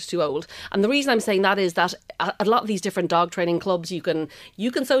 No dog's too old. And the reason I'm saying that is that at a lot of these different dog training clubs, you can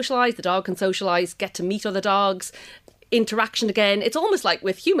socialise, the dog can socialise, get to meet other dogs, interaction again. It's almost like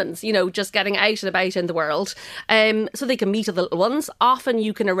with humans, just getting out and about in the world. So they can meet other little ones. Often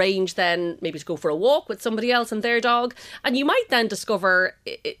you can arrange then maybe to go for a walk with somebody else and their dog. And you might then discover,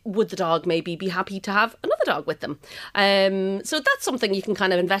 would the dog maybe be happy to have another dog with them? So that's something you can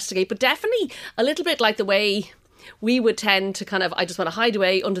kind of investigate. But definitely a little bit like the way we would tend to kind of, I just want to hide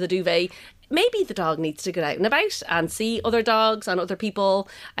away under the duvet. Maybe the dog needs to get out and about and see other dogs and other people,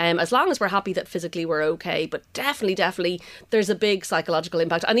 as long as we're happy that physically we're okay. But definitely there's a big psychological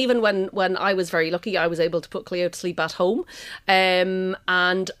impact. And even when I was very lucky, I was able to put Cleo to sleep at home,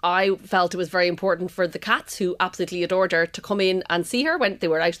 and I felt it was very important for the cats, who absolutely adored her, to come in and see her when they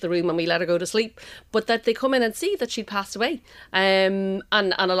were out of the room and we let her go to sleep, but that they come in and see that she'd passed away. And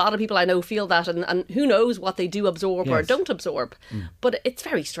a lot of people I know feel that, and who knows what they do absorb or don't absorb. But it's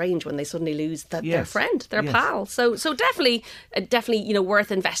very strange when they suddenly lose their friend, their pal. So definitely,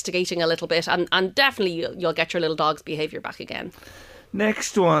 worth investigating a little bit, and definitely you'll get your little dog's behaviour back again.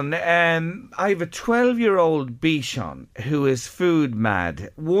 Next one, I have a 12-year-old Bichon who is food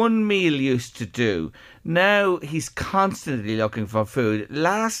mad. One meal used to do. Now he's constantly looking for food.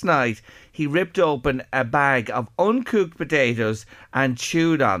 Last night he ripped open a bag of uncooked potatoes and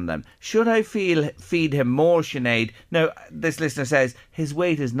chewed on them. Should I feed him more, Sinead? Now, this listener says his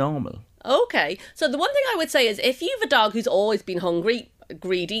weight is normal. Okay, so the one thing I would say is if you've a dog who's always been hungry,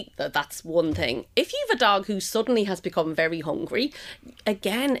 greedy, that's one thing. If you have a dog who suddenly has become very hungry,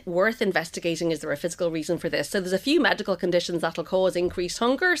 again, worth investigating, is there a physical reason for this? So there's a few medical conditions that'll cause increased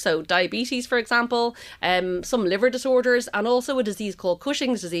hunger, so diabetes, for example, some liver disorders, and also a disease called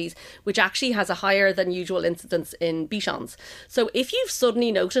Cushing's disease, which actually has a higher than usual incidence in Bichons. So if you've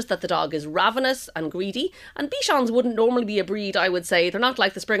suddenly noticed that the dog is ravenous and greedy, and Bichons wouldn't normally be a breed, I would say, they're not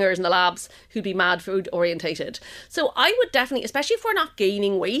like the Springers and the Labs who'd be mad food orientated. So I would definitely, especially if we're not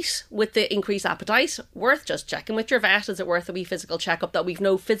gaining weight with the increased appetite, worth just checking with your vet. Is it worth a wee physical checkup that we've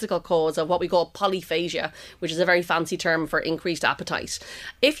no physical cause of what we call polyphagia, which is a very fancy term for increased appetite.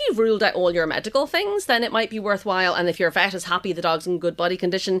 If you've ruled out all your medical things, then it might be worthwhile, and if your vet is happy the dog's in good body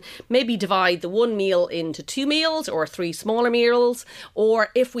condition, maybe divide the one meal into 2 meals or 3 smaller meals. Or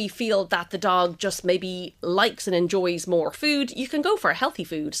if we feel that the dog just maybe likes and enjoys more food, you can go for healthy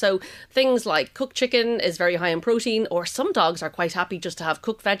food. So things like cooked chicken is very high in protein, or some dogs are quite happy just to have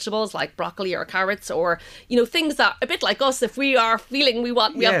cooked vegetables like broccoli or carrots, or things that, a bit like us, if we are feeling we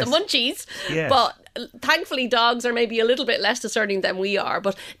have the munchies. But thankfully dogs are maybe a little bit less discerning than we are,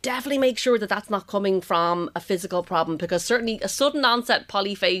 but definitely make sure that that's not coming from a physical problem, because certainly a sudden onset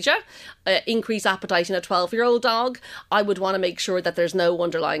polyphagia, increased appetite in a 12-year-old dog, I would want to make sure that there's no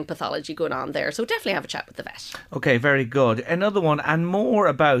underlying pathology going on there. So definitely have a chat with the vet. Okay, very good. Another one, and more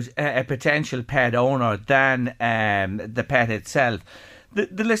about a potential pet owner than the pet itself.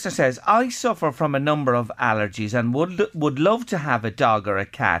 The listener says, I suffer from a number of allergies and would love to have a dog or a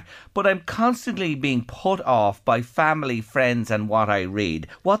cat, but I'm constantly being put off by family, friends and what I read.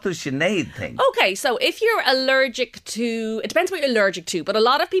 What does Sinead think? Okay, so if you're allergic to, it depends what you're allergic to, but a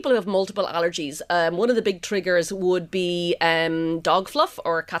lot of people who have multiple allergies, one of the big triggers would be dog fluff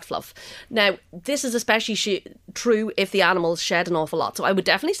or cat fluff. Now, this is especially true if the animals shed an awful lot. So I would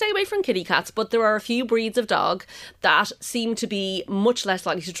definitely stay away from kitty cats, but there are a few breeds of dog that seem to be much less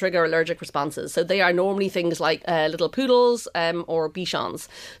likely to trigger allergic responses. So they are normally things like little poodles or Bichons.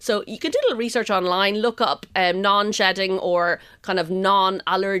 So you can do a little research online, look up non-shedding or kind of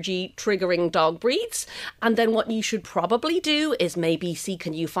non-allergy triggering dog breeds. And then what you should probably do is maybe see,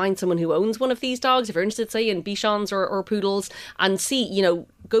 can you find someone who owns one of these dogs, if you're interested, say, in Bichons or poodles, and see,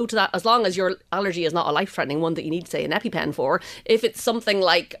 go to that, as long as your allergy is not a life-threatening one that you need, say, an EpiPen for. If it's something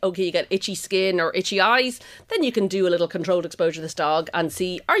like, okay, you get itchy skin or itchy eyes, then you can do a little controlled exposure to this dog and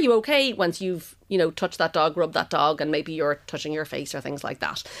see, are you okay once you've touch that dog, rub that dog, and maybe you're touching your face or things like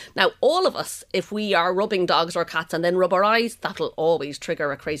that. Now, all of us, if we are rubbing dogs or cats and then rub our eyes, that'll always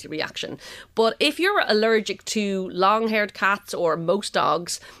trigger a crazy reaction. But if you're allergic to long-haired cats or most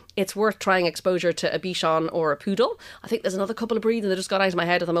dogs, it's worth trying exposure to a Bichon or a poodle. I think there's another couple of breeds and they just got out of my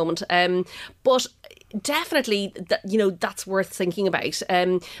head at the moment. But definitely, that's worth thinking about.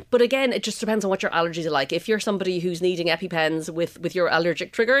 But again, it just depends on what your allergies are like. If you're somebody who's needing EpiPens with your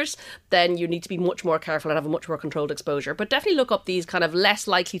allergic triggers, then you need to be much more careful and have a much more controlled exposure. But definitely look up these kind of less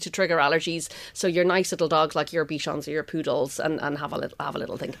likely to trigger allergies. So your nice little dogs like your Bichons or your poodles, and have a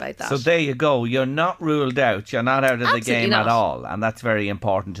little think about that. So there you go. You're not ruled out. You're not out of the game at all. And that's very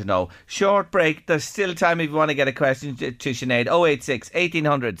important to know. Short break. There's still time if you want to get a question to Sinead. 086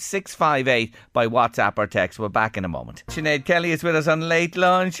 1800 658 by WhatsApp or text. We're back in a moment. Sinead Kelly is with us on Late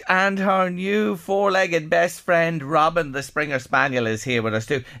Lunch, and her new four-legged best friend Robin, the Springer Spaniel, is here with us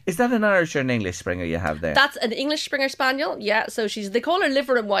too. Is that an Irish or an English Springer you have there? That's an English Springer Spaniel, yeah. So they call her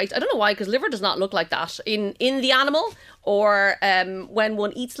Liver and White. I don't know why, because liver does not look like that in the animal or when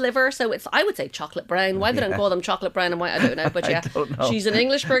one eats liver. So I would say chocolate brown. Why they don't call them chocolate brown and white, I don't know. But yeah, she's an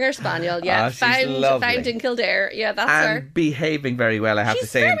English Springer Spaniel. Yeah, found in Kildare. Yeah, that's her. And behaving very well, I have to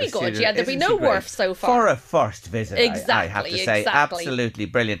say. She's very good. Yeah, there'll be no wharf so far. For a first visit, exactly, I have to say. Absolutely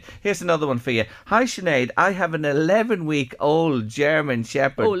brilliant. Here's another one for you. Hi Sinead, I have an 11-week-old German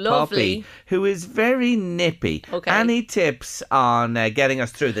Shepherd puppy who is very nippy. Okay. Any tips on getting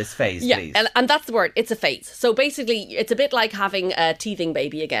us through this phase, please? Yeah, and that's the word. It's a phase. So basically, it's a bit like having a teething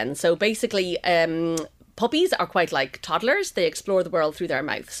baby again. So basically, puppies are quite like toddlers. They explore the world through their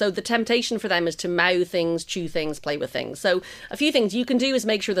mouth. So the temptation for them is to mow things, chew things, play with things. So a few things you can do is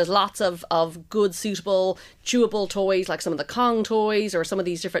make sure there's lots of good, suitable, chewable toys, like some of the Kong toys or some of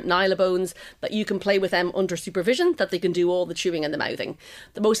these different Nylabones, that you can play with them under supervision, that they can do all the chewing and the mouthing.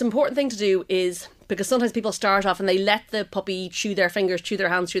 The most important thing to do is, because sometimes people start off and they let the puppy chew their fingers, chew their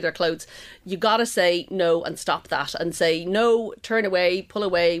hands, chew their clothes. You got to say no and stop that and say no, turn away, pull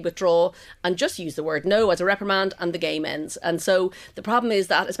away, withdraw, and just use the word no as a reprimand, and the game ends. And so the problem is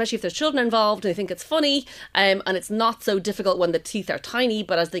that, especially if there's children involved, they think it's funny, and it's not so difficult when the teeth are tiny,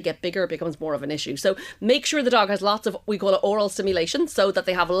 but as they get bigger, it becomes more of an issue. So make sure the dog has lots of, we call it oral stimulation, so that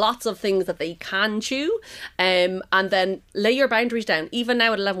they have lots of things that they can chew, and then lay your boundaries down. Even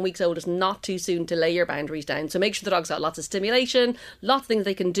now at 11 weeks old, it's not too soon to lay your boundaries down. So make sure the dog's got lots of stimulation, lots of things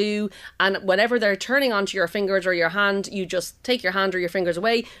they can do, and whenever they're turning onto your fingers or your hand, you just take your hand or your fingers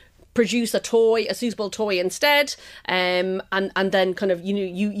away, produce a toy, a suitable toy instead, and then kind of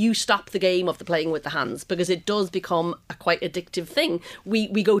you stop the game of the playing with the hands, because it does become a quite addictive thing. We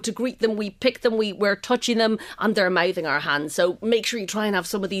go to greet them, we pick them, we're touching them, and they're mouthing our hands. So make sure you try and have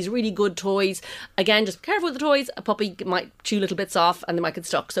some of these really good toys. Again, just be careful with the toys. A puppy might chew little bits off and they might get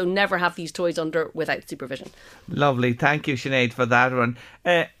stuck. So never have these toys under without supervision. Lovely, thank you, Sinead, for that one.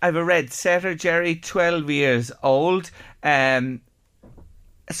 I have a red setter, Jerry, 12 years old.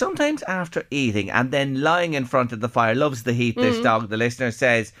 Sometimes after eating and then lying in front of the fire, loves the heat, this dog, the listener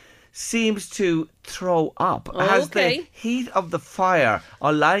says, seems to throw up. Has the heat of the fire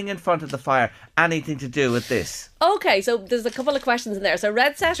or lying in front of the fire anything to do with this? Okay, so there's a couple of questions in there. So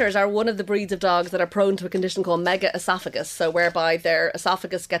red setters are one of the breeds of dogs that are prone to a condition called megaesophagus, so whereby their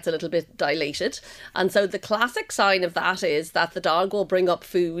esophagus gets a little bit dilated. And so the classic sign of that is that the dog will bring up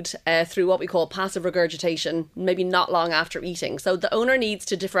food through what we call passive regurgitation, maybe not long after eating. So the owner needs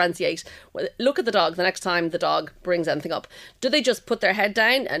to differentiate. Look at the dog the next time the dog brings anything up. Do they just put their head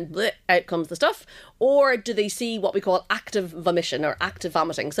down and bleh, out comes the stuff? Or do they see what we call active vomition or active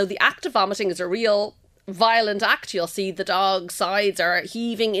vomiting? So the active vomiting is a real violent act. You'll see the dog's sides are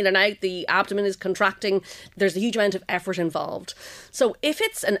heaving in and out, the abdomen is contracting, there's a huge amount of effort involved. So if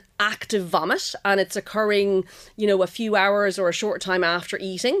it's an active vomit and it's occurring, a few hours or a short time after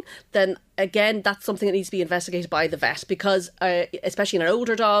eating, then again, that's something that needs to be investigated by the vet, because especially in an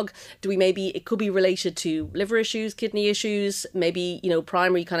older dog, it could be related to liver issues, kidney issues, maybe,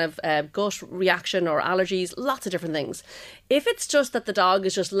 primary kind of gut reaction or allergies, lots of different things. If it's just that the dog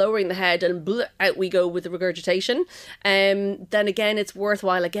is just lowering the head and bleh, out we go with the regurgitation, then again, it's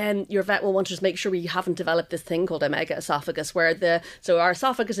worthwhile. Again, your vet will want to just make sure we haven't developed this thing called a megaesophagus, so our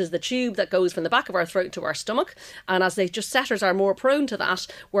esophagus is the tube that goes from the back of our throat to our stomach. And as setters are more prone to that,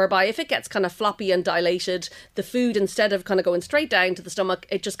 whereby if it gets kind of floppy and dilated, the food, instead of kind of going straight down to the stomach,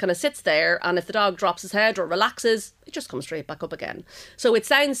 it just kind of sits there. And if the dog drops his head or relaxes, it just comes straight back up again. So it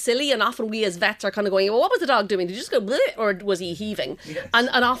sounds silly, and often we as vets are kind of going, well, what was the dog doing? Did he just go bleh, or was he heaving? Yes. And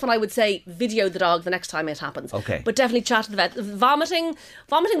often I would say video the dog the next time it happens. Okay. But definitely chat to the vet. Vomiting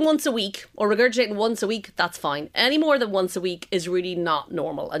once a week or regurgitating once a week, that's fine. Any more than once a week is really not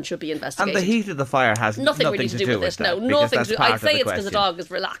normal and should be investigated. And the heat of the fire has nothing really to do with this. That, no, nothing to do. I'd say it's because the dog is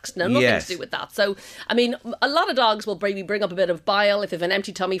relaxed. No, nothing to do with that. So, I mean, a lot of dogs will maybe bring up a bit of bile if they have an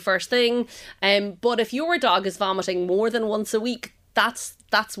empty tummy first thing. But if your dog is vomiting more than once a week,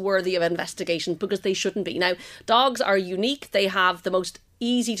 that's worthy of investigation, because they shouldn't be. Now, dogs are unique. They have the most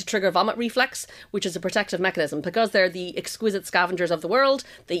easy to trigger vomit reflex, which is a protective mechanism. Because they're the exquisite scavengers of the world,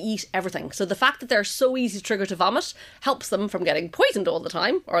 they eat everything. So the fact that they're so easy to trigger to vomit helps them from getting poisoned all the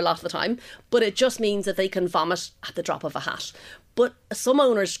time, or a lot of the time, but it just means that they can vomit at the drop of a hat. But some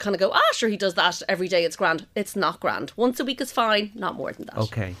owners kind of go, sure, he does that every day, it's grand. It's not grand. Once a week is fine, not more than that.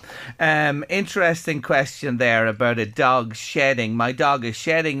 Okay. Interesting question there about a dog shedding. My dog is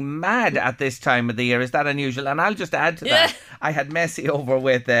shedding mad at this time of the year. Is that unusual? And I'll just add to that. I had Messi over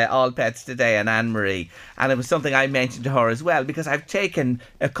with All Pets today and Anne-Marie, and it was something I mentioned to her as well, because I've taken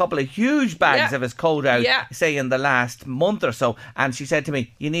a couple of huge bags of his coat out, say in the last month or so, and she said to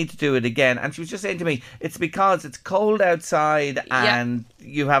me, you need to do it again. And she was just saying to me, it's because it's cold outside and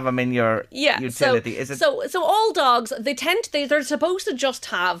you have them in your utility. Is it? So all dogs, they're supposed to just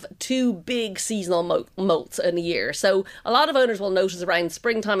have 2 big seasonal molts in a year. So a lot of owners will notice around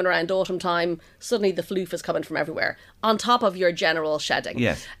springtime and around autumn time, suddenly the floof is coming from everywhere, on top of your general shedding.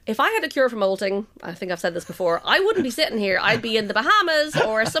 Yes. If I had a cure for molting, I think I've said this before, I wouldn't be sitting here. I'd be in the Bahamas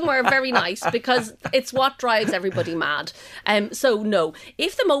or somewhere very nice, because it's what drives everybody mad. So no,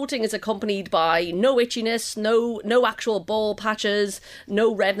 if the molting is accompanied by no itchiness, no actual ball patches,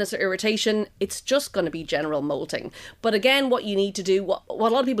 no redness or irritation. It's just going to be general molting. But again, what you need to do, what a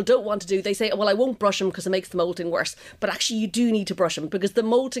lot of people don't want to do, they say, well, I won't brush them because it makes the molting worse. But actually you do need to brush them, because the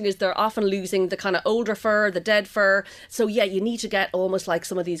molting is they're often losing the kind of older fur, the dead fur. So yeah, you need to get almost like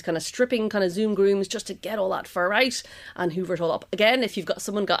some of these kind of stripping kind of Zoom grooms just to get all that fur out and hoover it all up. Again, if you've got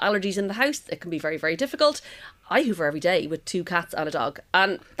someone got allergies in the house, it can be very, very difficult. I hoover every day with 2 cats and a dog,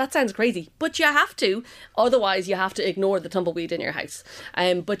 and that sounds crazy, but you have to, otherwise you have to ignore the tumbleweed in your house.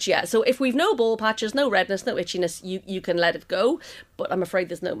 But yeah, so if we've no ball patches, no redness, no itchiness, you can let it go, but I'm afraid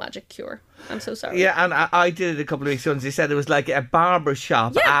there's no magic cure. I'm so sorry. Yeah, and I did it a couple of weeks ago, and they said it was like a barber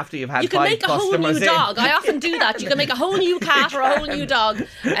shop after you've had 5 customers in. You can make a whole new dog. I often do that. You can make a whole new cat or a whole new dog.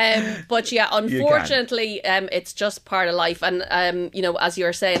 But yeah, unfortunately, it's just part of life. And, you know, as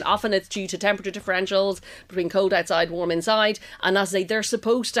you're saying, often it's due to temperature differentials between cold outside, warm inside. And as they're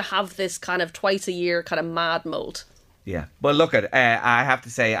supposed to have this kind of twice a year kind of mad mold. Yeah. Well, look, I have to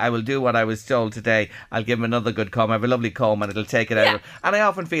say, I will do what I was told today. I'll give them another good comb. I have a lovely comb and it'll take it out. And I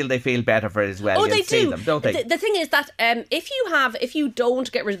often feel they feel better for it as well. Oh, You'll they see do. them, don't they? The thing is that if you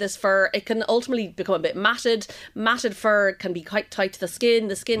don't get rid of this fur, it can ultimately become a bit matted. Matted fur can be quite tight to the skin.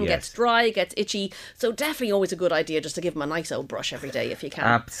 The skin gets dry, gets itchy. So definitely always a good idea just to give them a nice old brush every day if you can.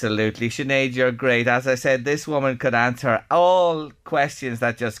 Absolutely. Sinead, you're great. As I said, this woman could answer all questions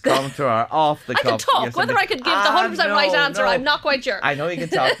that just come to her off the cuff. I can talk. Whether I could give the 100% right answer, I'm not quite sure. I know you can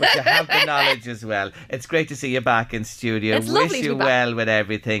talk, but you have the knowledge as well. It's great to see you back in studio. It's lovely Wish to you be back. well with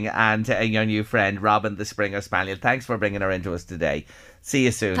everything, and your new friend Robin the Springer Spaniel. Thanks for bringing her into us today. See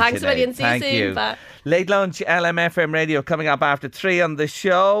you soon. Thanks a Sinead. million. See Thank you soon. you. Bye. Late Lunch, LMFM Radio, coming up after 3 on the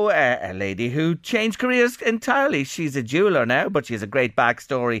show. A lady who changed careers entirely. She's a jeweller now, but she has a great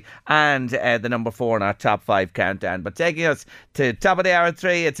backstory, and the number 4 in our top 5 countdown. But taking us to top of the hour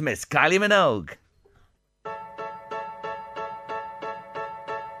 3, it's Miss Kylie Minogue.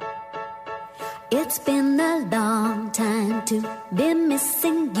 It's been a long time to be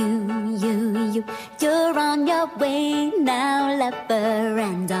missing you. You're on your way now, lover,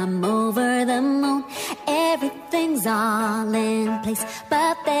 and I'm over the moon. Everything's all in place,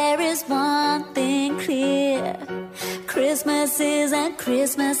 but there is one thing clear. Christmas isn't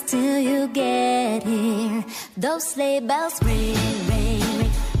Christmas till you get here. Those sleigh bells ring, ring, ring.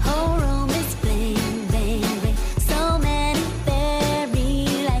 Whole room is bling, bling, bling. So many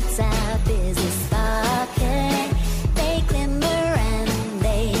fairy lights are busy sparkling. They glimmer and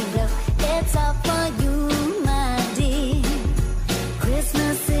they glow. It's all for you, my dear.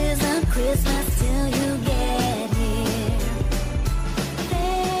 Christmas isn't Christmas till you get here.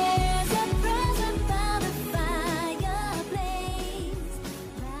 There's a present by the fireplace,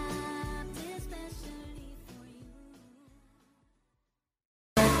 wrapped especially for you.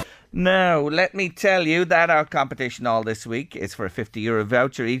 Now, let me tell you that our competition all this week is for a €50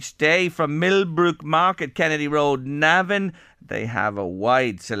 voucher each day from Millbrook Market, Kennedy Road, Navan. They have a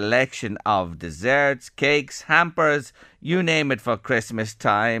wide selection of desserts, cakes, hampers, you name it for Christmas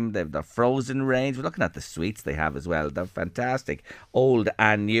time. They've the frozen range. We're looking at the sweets they have as well. They're fantastic, old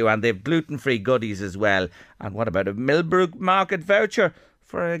and new. And they've gluten-free goodies as well. And what about a Millbrook Market voucher?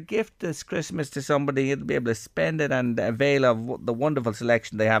 For a gift this Christmas to somebody, you'll be able to spend it and avail of the wonderful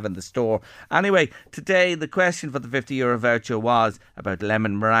selection they have in the store. Anyway, today the question for the €50 voucher was about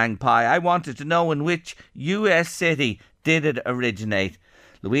lemon meringue pie. I wanted to know in which US city did it originate.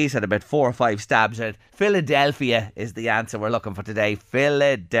 Louise had about 4 or 5 stabs at it. Philadelphia is the answer we're looking for today.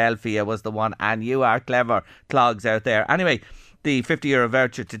 Philadelphia was the one, and you are clever, clogs out there. Anyway, the €50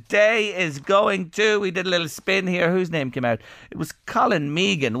 voucher today is going to, we did a little spin here. Whose name came out? It was Colin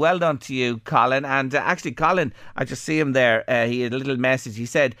Megan. Well done to you, Colin. And actually, Colin, I just see him there. He had a little message. He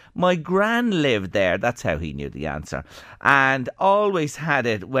said, my gran lived there. That's how he knew the answer. And always had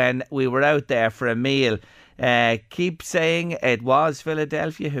it when we were out there for a meal. Keep saying it was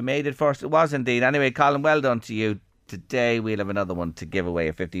Philadelphia who made it first. It was indeed. Anyway, Colin, well done to you. Today we'll have another one to give away,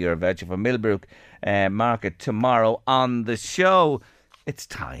 a €50 voucher for Millbrook Market tomorrow on the show. It's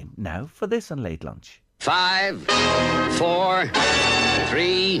time now for this on Late Lunch. 5, 4,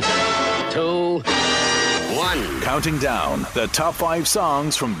 3, 2, 1. Counting down the top 5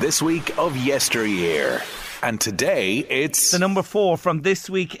 songs from this week of yesteryear. And today it's the number 4 from this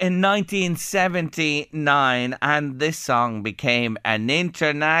week in 1979, and this song became an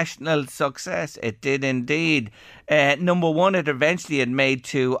international success. It did indeed. Number 1, it eventually had made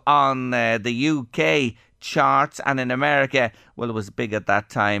to on the UK charts, and in America, well, it was big at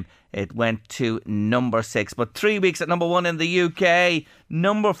that time. It went to number 6, but 3 weeks at number 1 in the UK.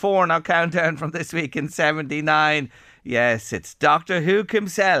 Number 4 in our countdown from this week in 79. Yes, it's Dr. Hook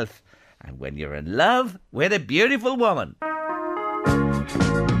himself. And when you're in love with a beautiful woman.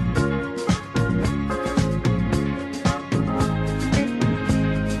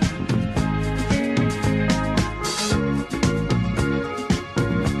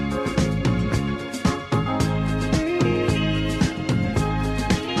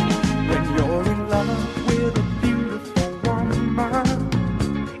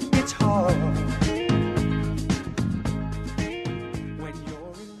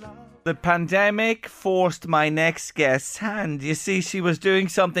 The pandemic forced my next guest's hand. You see, she was doing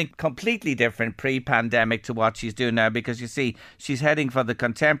something completely different pre-pandemic to what she's doing now, because you see, she's heading for the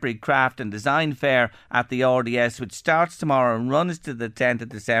Contemporary Craft and Design Fair at the RDS, which starts tomorrow and runs to the 10th of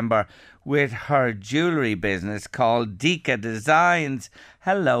December with her jewellery business called Dika Designs.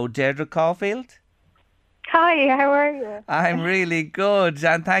 Hello, Deirdre Caulfield. Hi, how are you? I'm really good,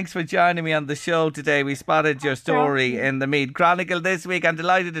 and thanks for joining me on the show today. We spotted your story in the Mead Chronicle this week. I'm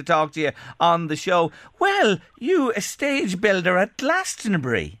delighted to talk to you on the show. Well, you a stage builder at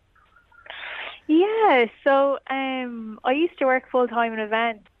Glastonbury. Yeah, so I used to work full-time in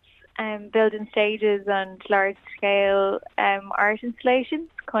events, building stages and large-scale art installations,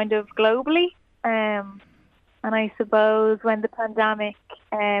 kind of globally. And I suppose when the pandemic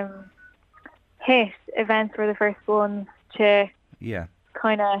hit, events were the first ones to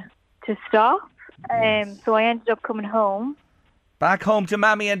kind of to stop. So I ended up coming home. Back home to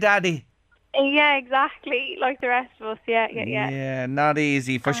Mammy and Daddy. Yeah, exactly. Like the rest of us. Yeah. Yeah, not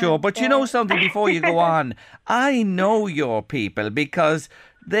easy for sure. But you know something before you go on? I know your people because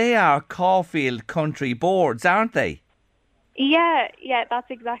they are Caulfield Country Boards, aren't they? Yeah,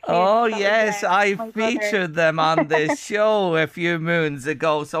 that's exactly Oh, it. yes, I featured them on this show a few moons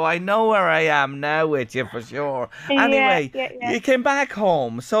ago, so I know where I am now with you for sure. Anyway, yeah. you came back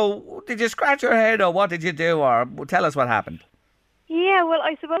home, so did you scratch your head or what did you do, or tell us what happened? Yeah, well,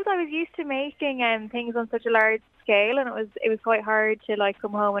 I suppose I was used to making things on such a large scale, and it was quite hard to like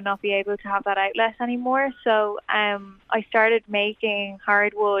come home and not be able to have that outlet anymore. So I started making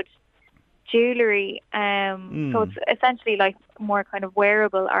hardwood jewellery, so it's essentially like more kind of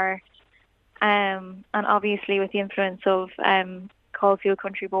wearable art, and obviously with the influence of Caulfield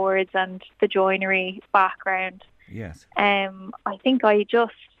Country Boards and the joinery background. Yes. I think I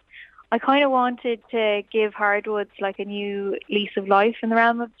kind of wanted to give hardwoods like a new lease of life in the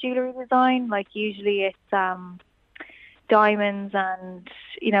realm of jewellery design. Like usually it's diamonds and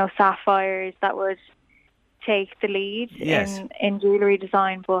sapphires that would take the lead in jewellery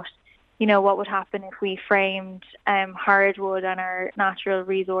design, but what would happen if we framed hardwood and our natural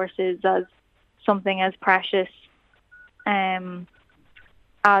resources as something as precious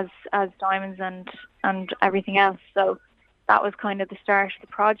as diamonds and everything else. So that was kind of the start of the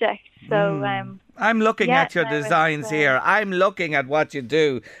project. So I'm looking at your designs here. I'm looking at what you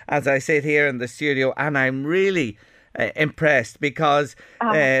do as I sit here in the studio, and I'm really impressed because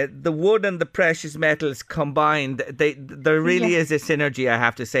the wood and the precious metals combined, there really is a synergy, I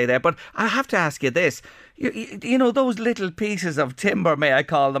have to say there. But I have to ask you this, you know those little pieces of timber, may I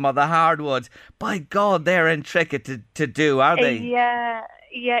call them, or the hardwoods, by God, they're intricate to do, are they? Yeah.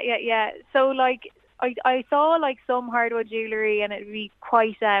 So like I saw like some hardwood jewellery and it'd be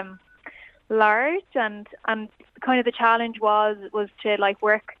quite large, and kind of the challenge was to like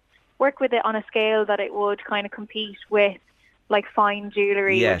work with it on a scale that it would kind of compete with like fine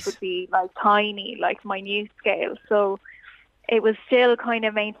jewellery, which would be like tiny, like minute scale. So it was still kind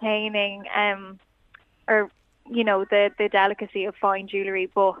of maintaining the delicacy of fine jewellery,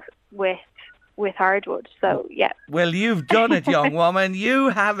 but with hardwood. So yeah. Well, you've done it, young woman. You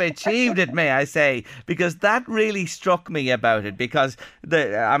have achieved it, may I say, because that really struck me about it, because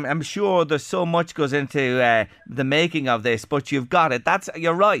I'm sure there's so much goes into the making of this, but you've got it.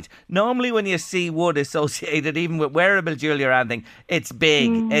 You're right. Normally when you see wood associated even with wearable jewellery or anything, it's big,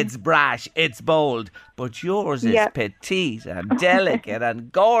 it's brash, it's bold, but yours is petite and delicate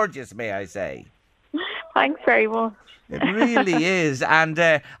and gorgeous, may I say. Thanks very much. It really is. And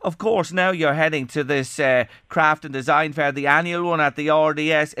of course, now you're heading to this craft and design fair, the annual one at the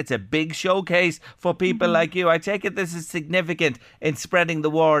RDS. It's a big showcase for people like you. I take it this is significant in spreading the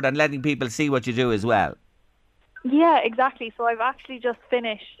word and letting people see what you do as well. Yeah, exactly. So I've actually just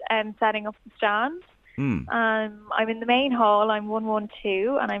finished setting up the stand. I'm in the main hall. I'm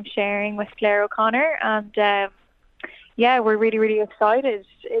 112 and I'm sharing with Claire O'Connor. And we're really, really excited.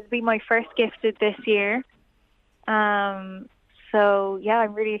 It'll be my first gifted this year. So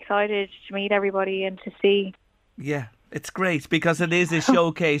I'm really excited to meet everybody and to see It's great because it is a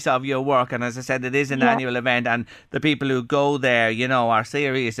showcase of your work, and as I said, it is an annual event, and the people who go there, you know, are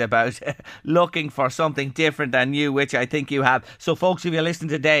serious about looking for something different and new, which I think you have. So folks, if you listen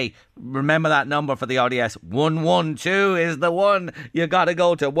today, remember that number for the ODS. 112 is the one you got to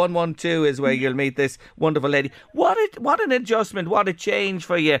go to. 112 is where you'll meet this wonderful lady. What an adjustment, what a change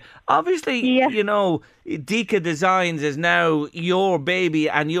for you. Obviously, you know, Dika Designs is now your baby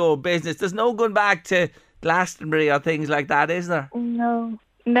and your business. There's no going back to Glastonbury or things like that, is there? No.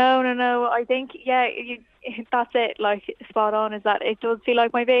 I think, that's it, like, spot on, is that it does feel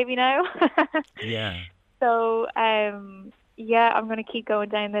like my baby now. Yeah. So, I'm going to keep going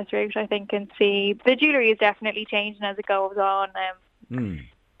down this route, I think, and see. The jewellery is definitely changing as it goes on.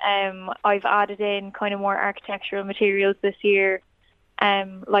 I've added in kind of more architectural materials this year,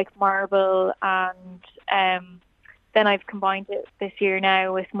 like marble, and then I've combined it this year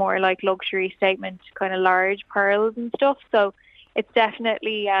now with more like luxury statement, kind of large pearls and stuff. So it's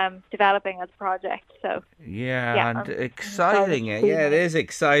definitely developing as a project. So and exciting. Yeah, it is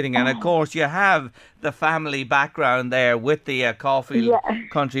exciting. And of course, you have the family background there with the Caulfield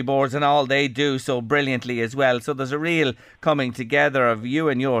Country Boards and all they do so brilliantly as well. So there's a real coming together of you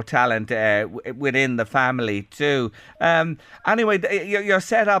and your talent within the family too. Anyway, you're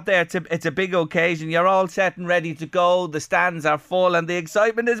set up there. It's a big occasion. You're all set and ready to go. The stands are full and the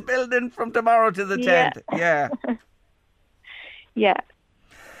excitement is building from tomorrow to the 10th. Yeah. Yeah.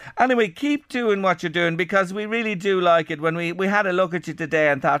 Anyway, keep doing what you're doing because we really do like it. When we had a look at you today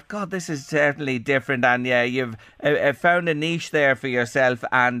and thought, God, this is certainly different, and you've found a niche there for yourself,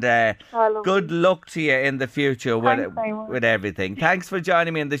 and good luck to you in the future with everything. Thanks for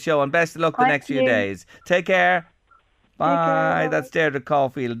joining me in the show, and best of luck the next few days. Take care. Bye. That's Deirdre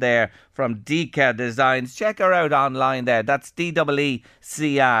Caulfield there from Dika Designs. Check her out online there. That's DEECR,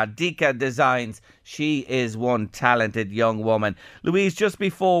 Dika Designs. She is one talented young woman. Louise, just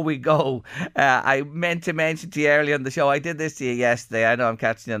before we go, I meant to mention to you earlier on the show, I did this to you yesterday. I know I'm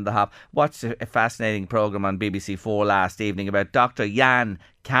catching you on the hop. Watched a fascinating programme on BBC4 last evening about Dr. Jan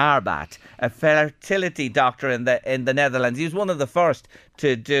Karbat, a fertility doctor in the Netherlands. He was one of the first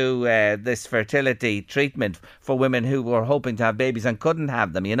to do this fertility treatment for women who were hoping to have babies and couldn't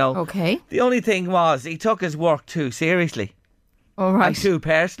have them, you know. Okay. The only thing was he took his work too seriously. All right. And too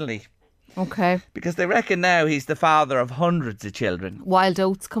personally. Okay. Because they reckon now he's the father of hundreds of children. Wild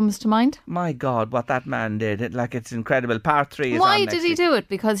Oats comes to mind. My God, what that man did. It's incredible. Part 3 is Why on did next he week. do it?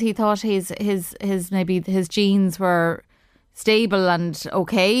 Because he thought his genes were stable and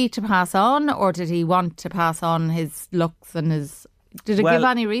okay to pass on, or did he want to pass on his looks and his... Did it give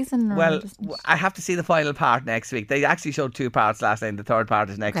any reason? Well, I have to see the final part next week. They actually showed 2 parts last night, and the third part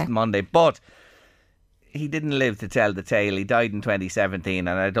is next Monday. But he didn't live to tell the tale. He died in 2017,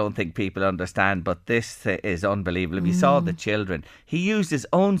 and I don't think people understand, but this is unbelievable. If you saw the children, he used his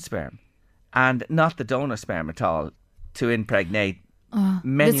own sperm and not the donor sperm at all to impregnate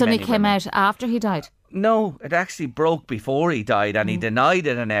many This only came women. out after he died? No, it actually broke before he died, and he denied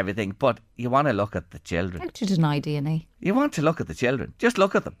it and everything. But you want to look at the children. How do you deny DNA? You want to look at the children. Just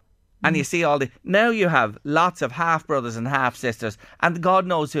look at them. And you see now you have lots of half-brothers and half-sisters, and God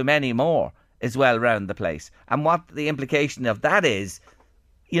knows who many more as well round the place. And what the implication of that is,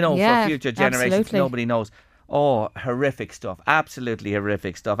 you know, for future generations, absolutely. Nobody knows. Oh, horrific stuff. Absolutely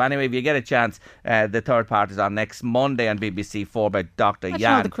horrific stuff. Anyway, if you get a chance, the third part is on next Monday on BBC4 by Dr. Imagine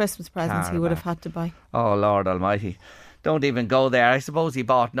Jan. all the Christmas presents he would have had to buy. Oh, Lord Almighty. Don't even go there. I suppose he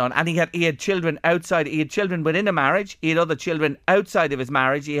bought none. And he had children outside. He had children within a marriage. He had other children outside of his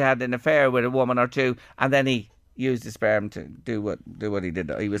marriage. He had an affair with a woman or two. And then he used his sperm to do what he did.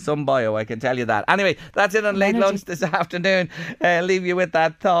 He was some bio, I can tell you that. Anyway, that's it on Late Lunch this afternoon. Leave you with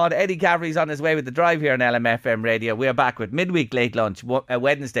that thought. Eddie Cavery's on his way with the drive here on LMFM Radio. We're back with Midweek Late Lunch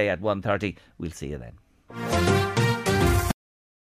Wednesday at 1:30. We'll see you then.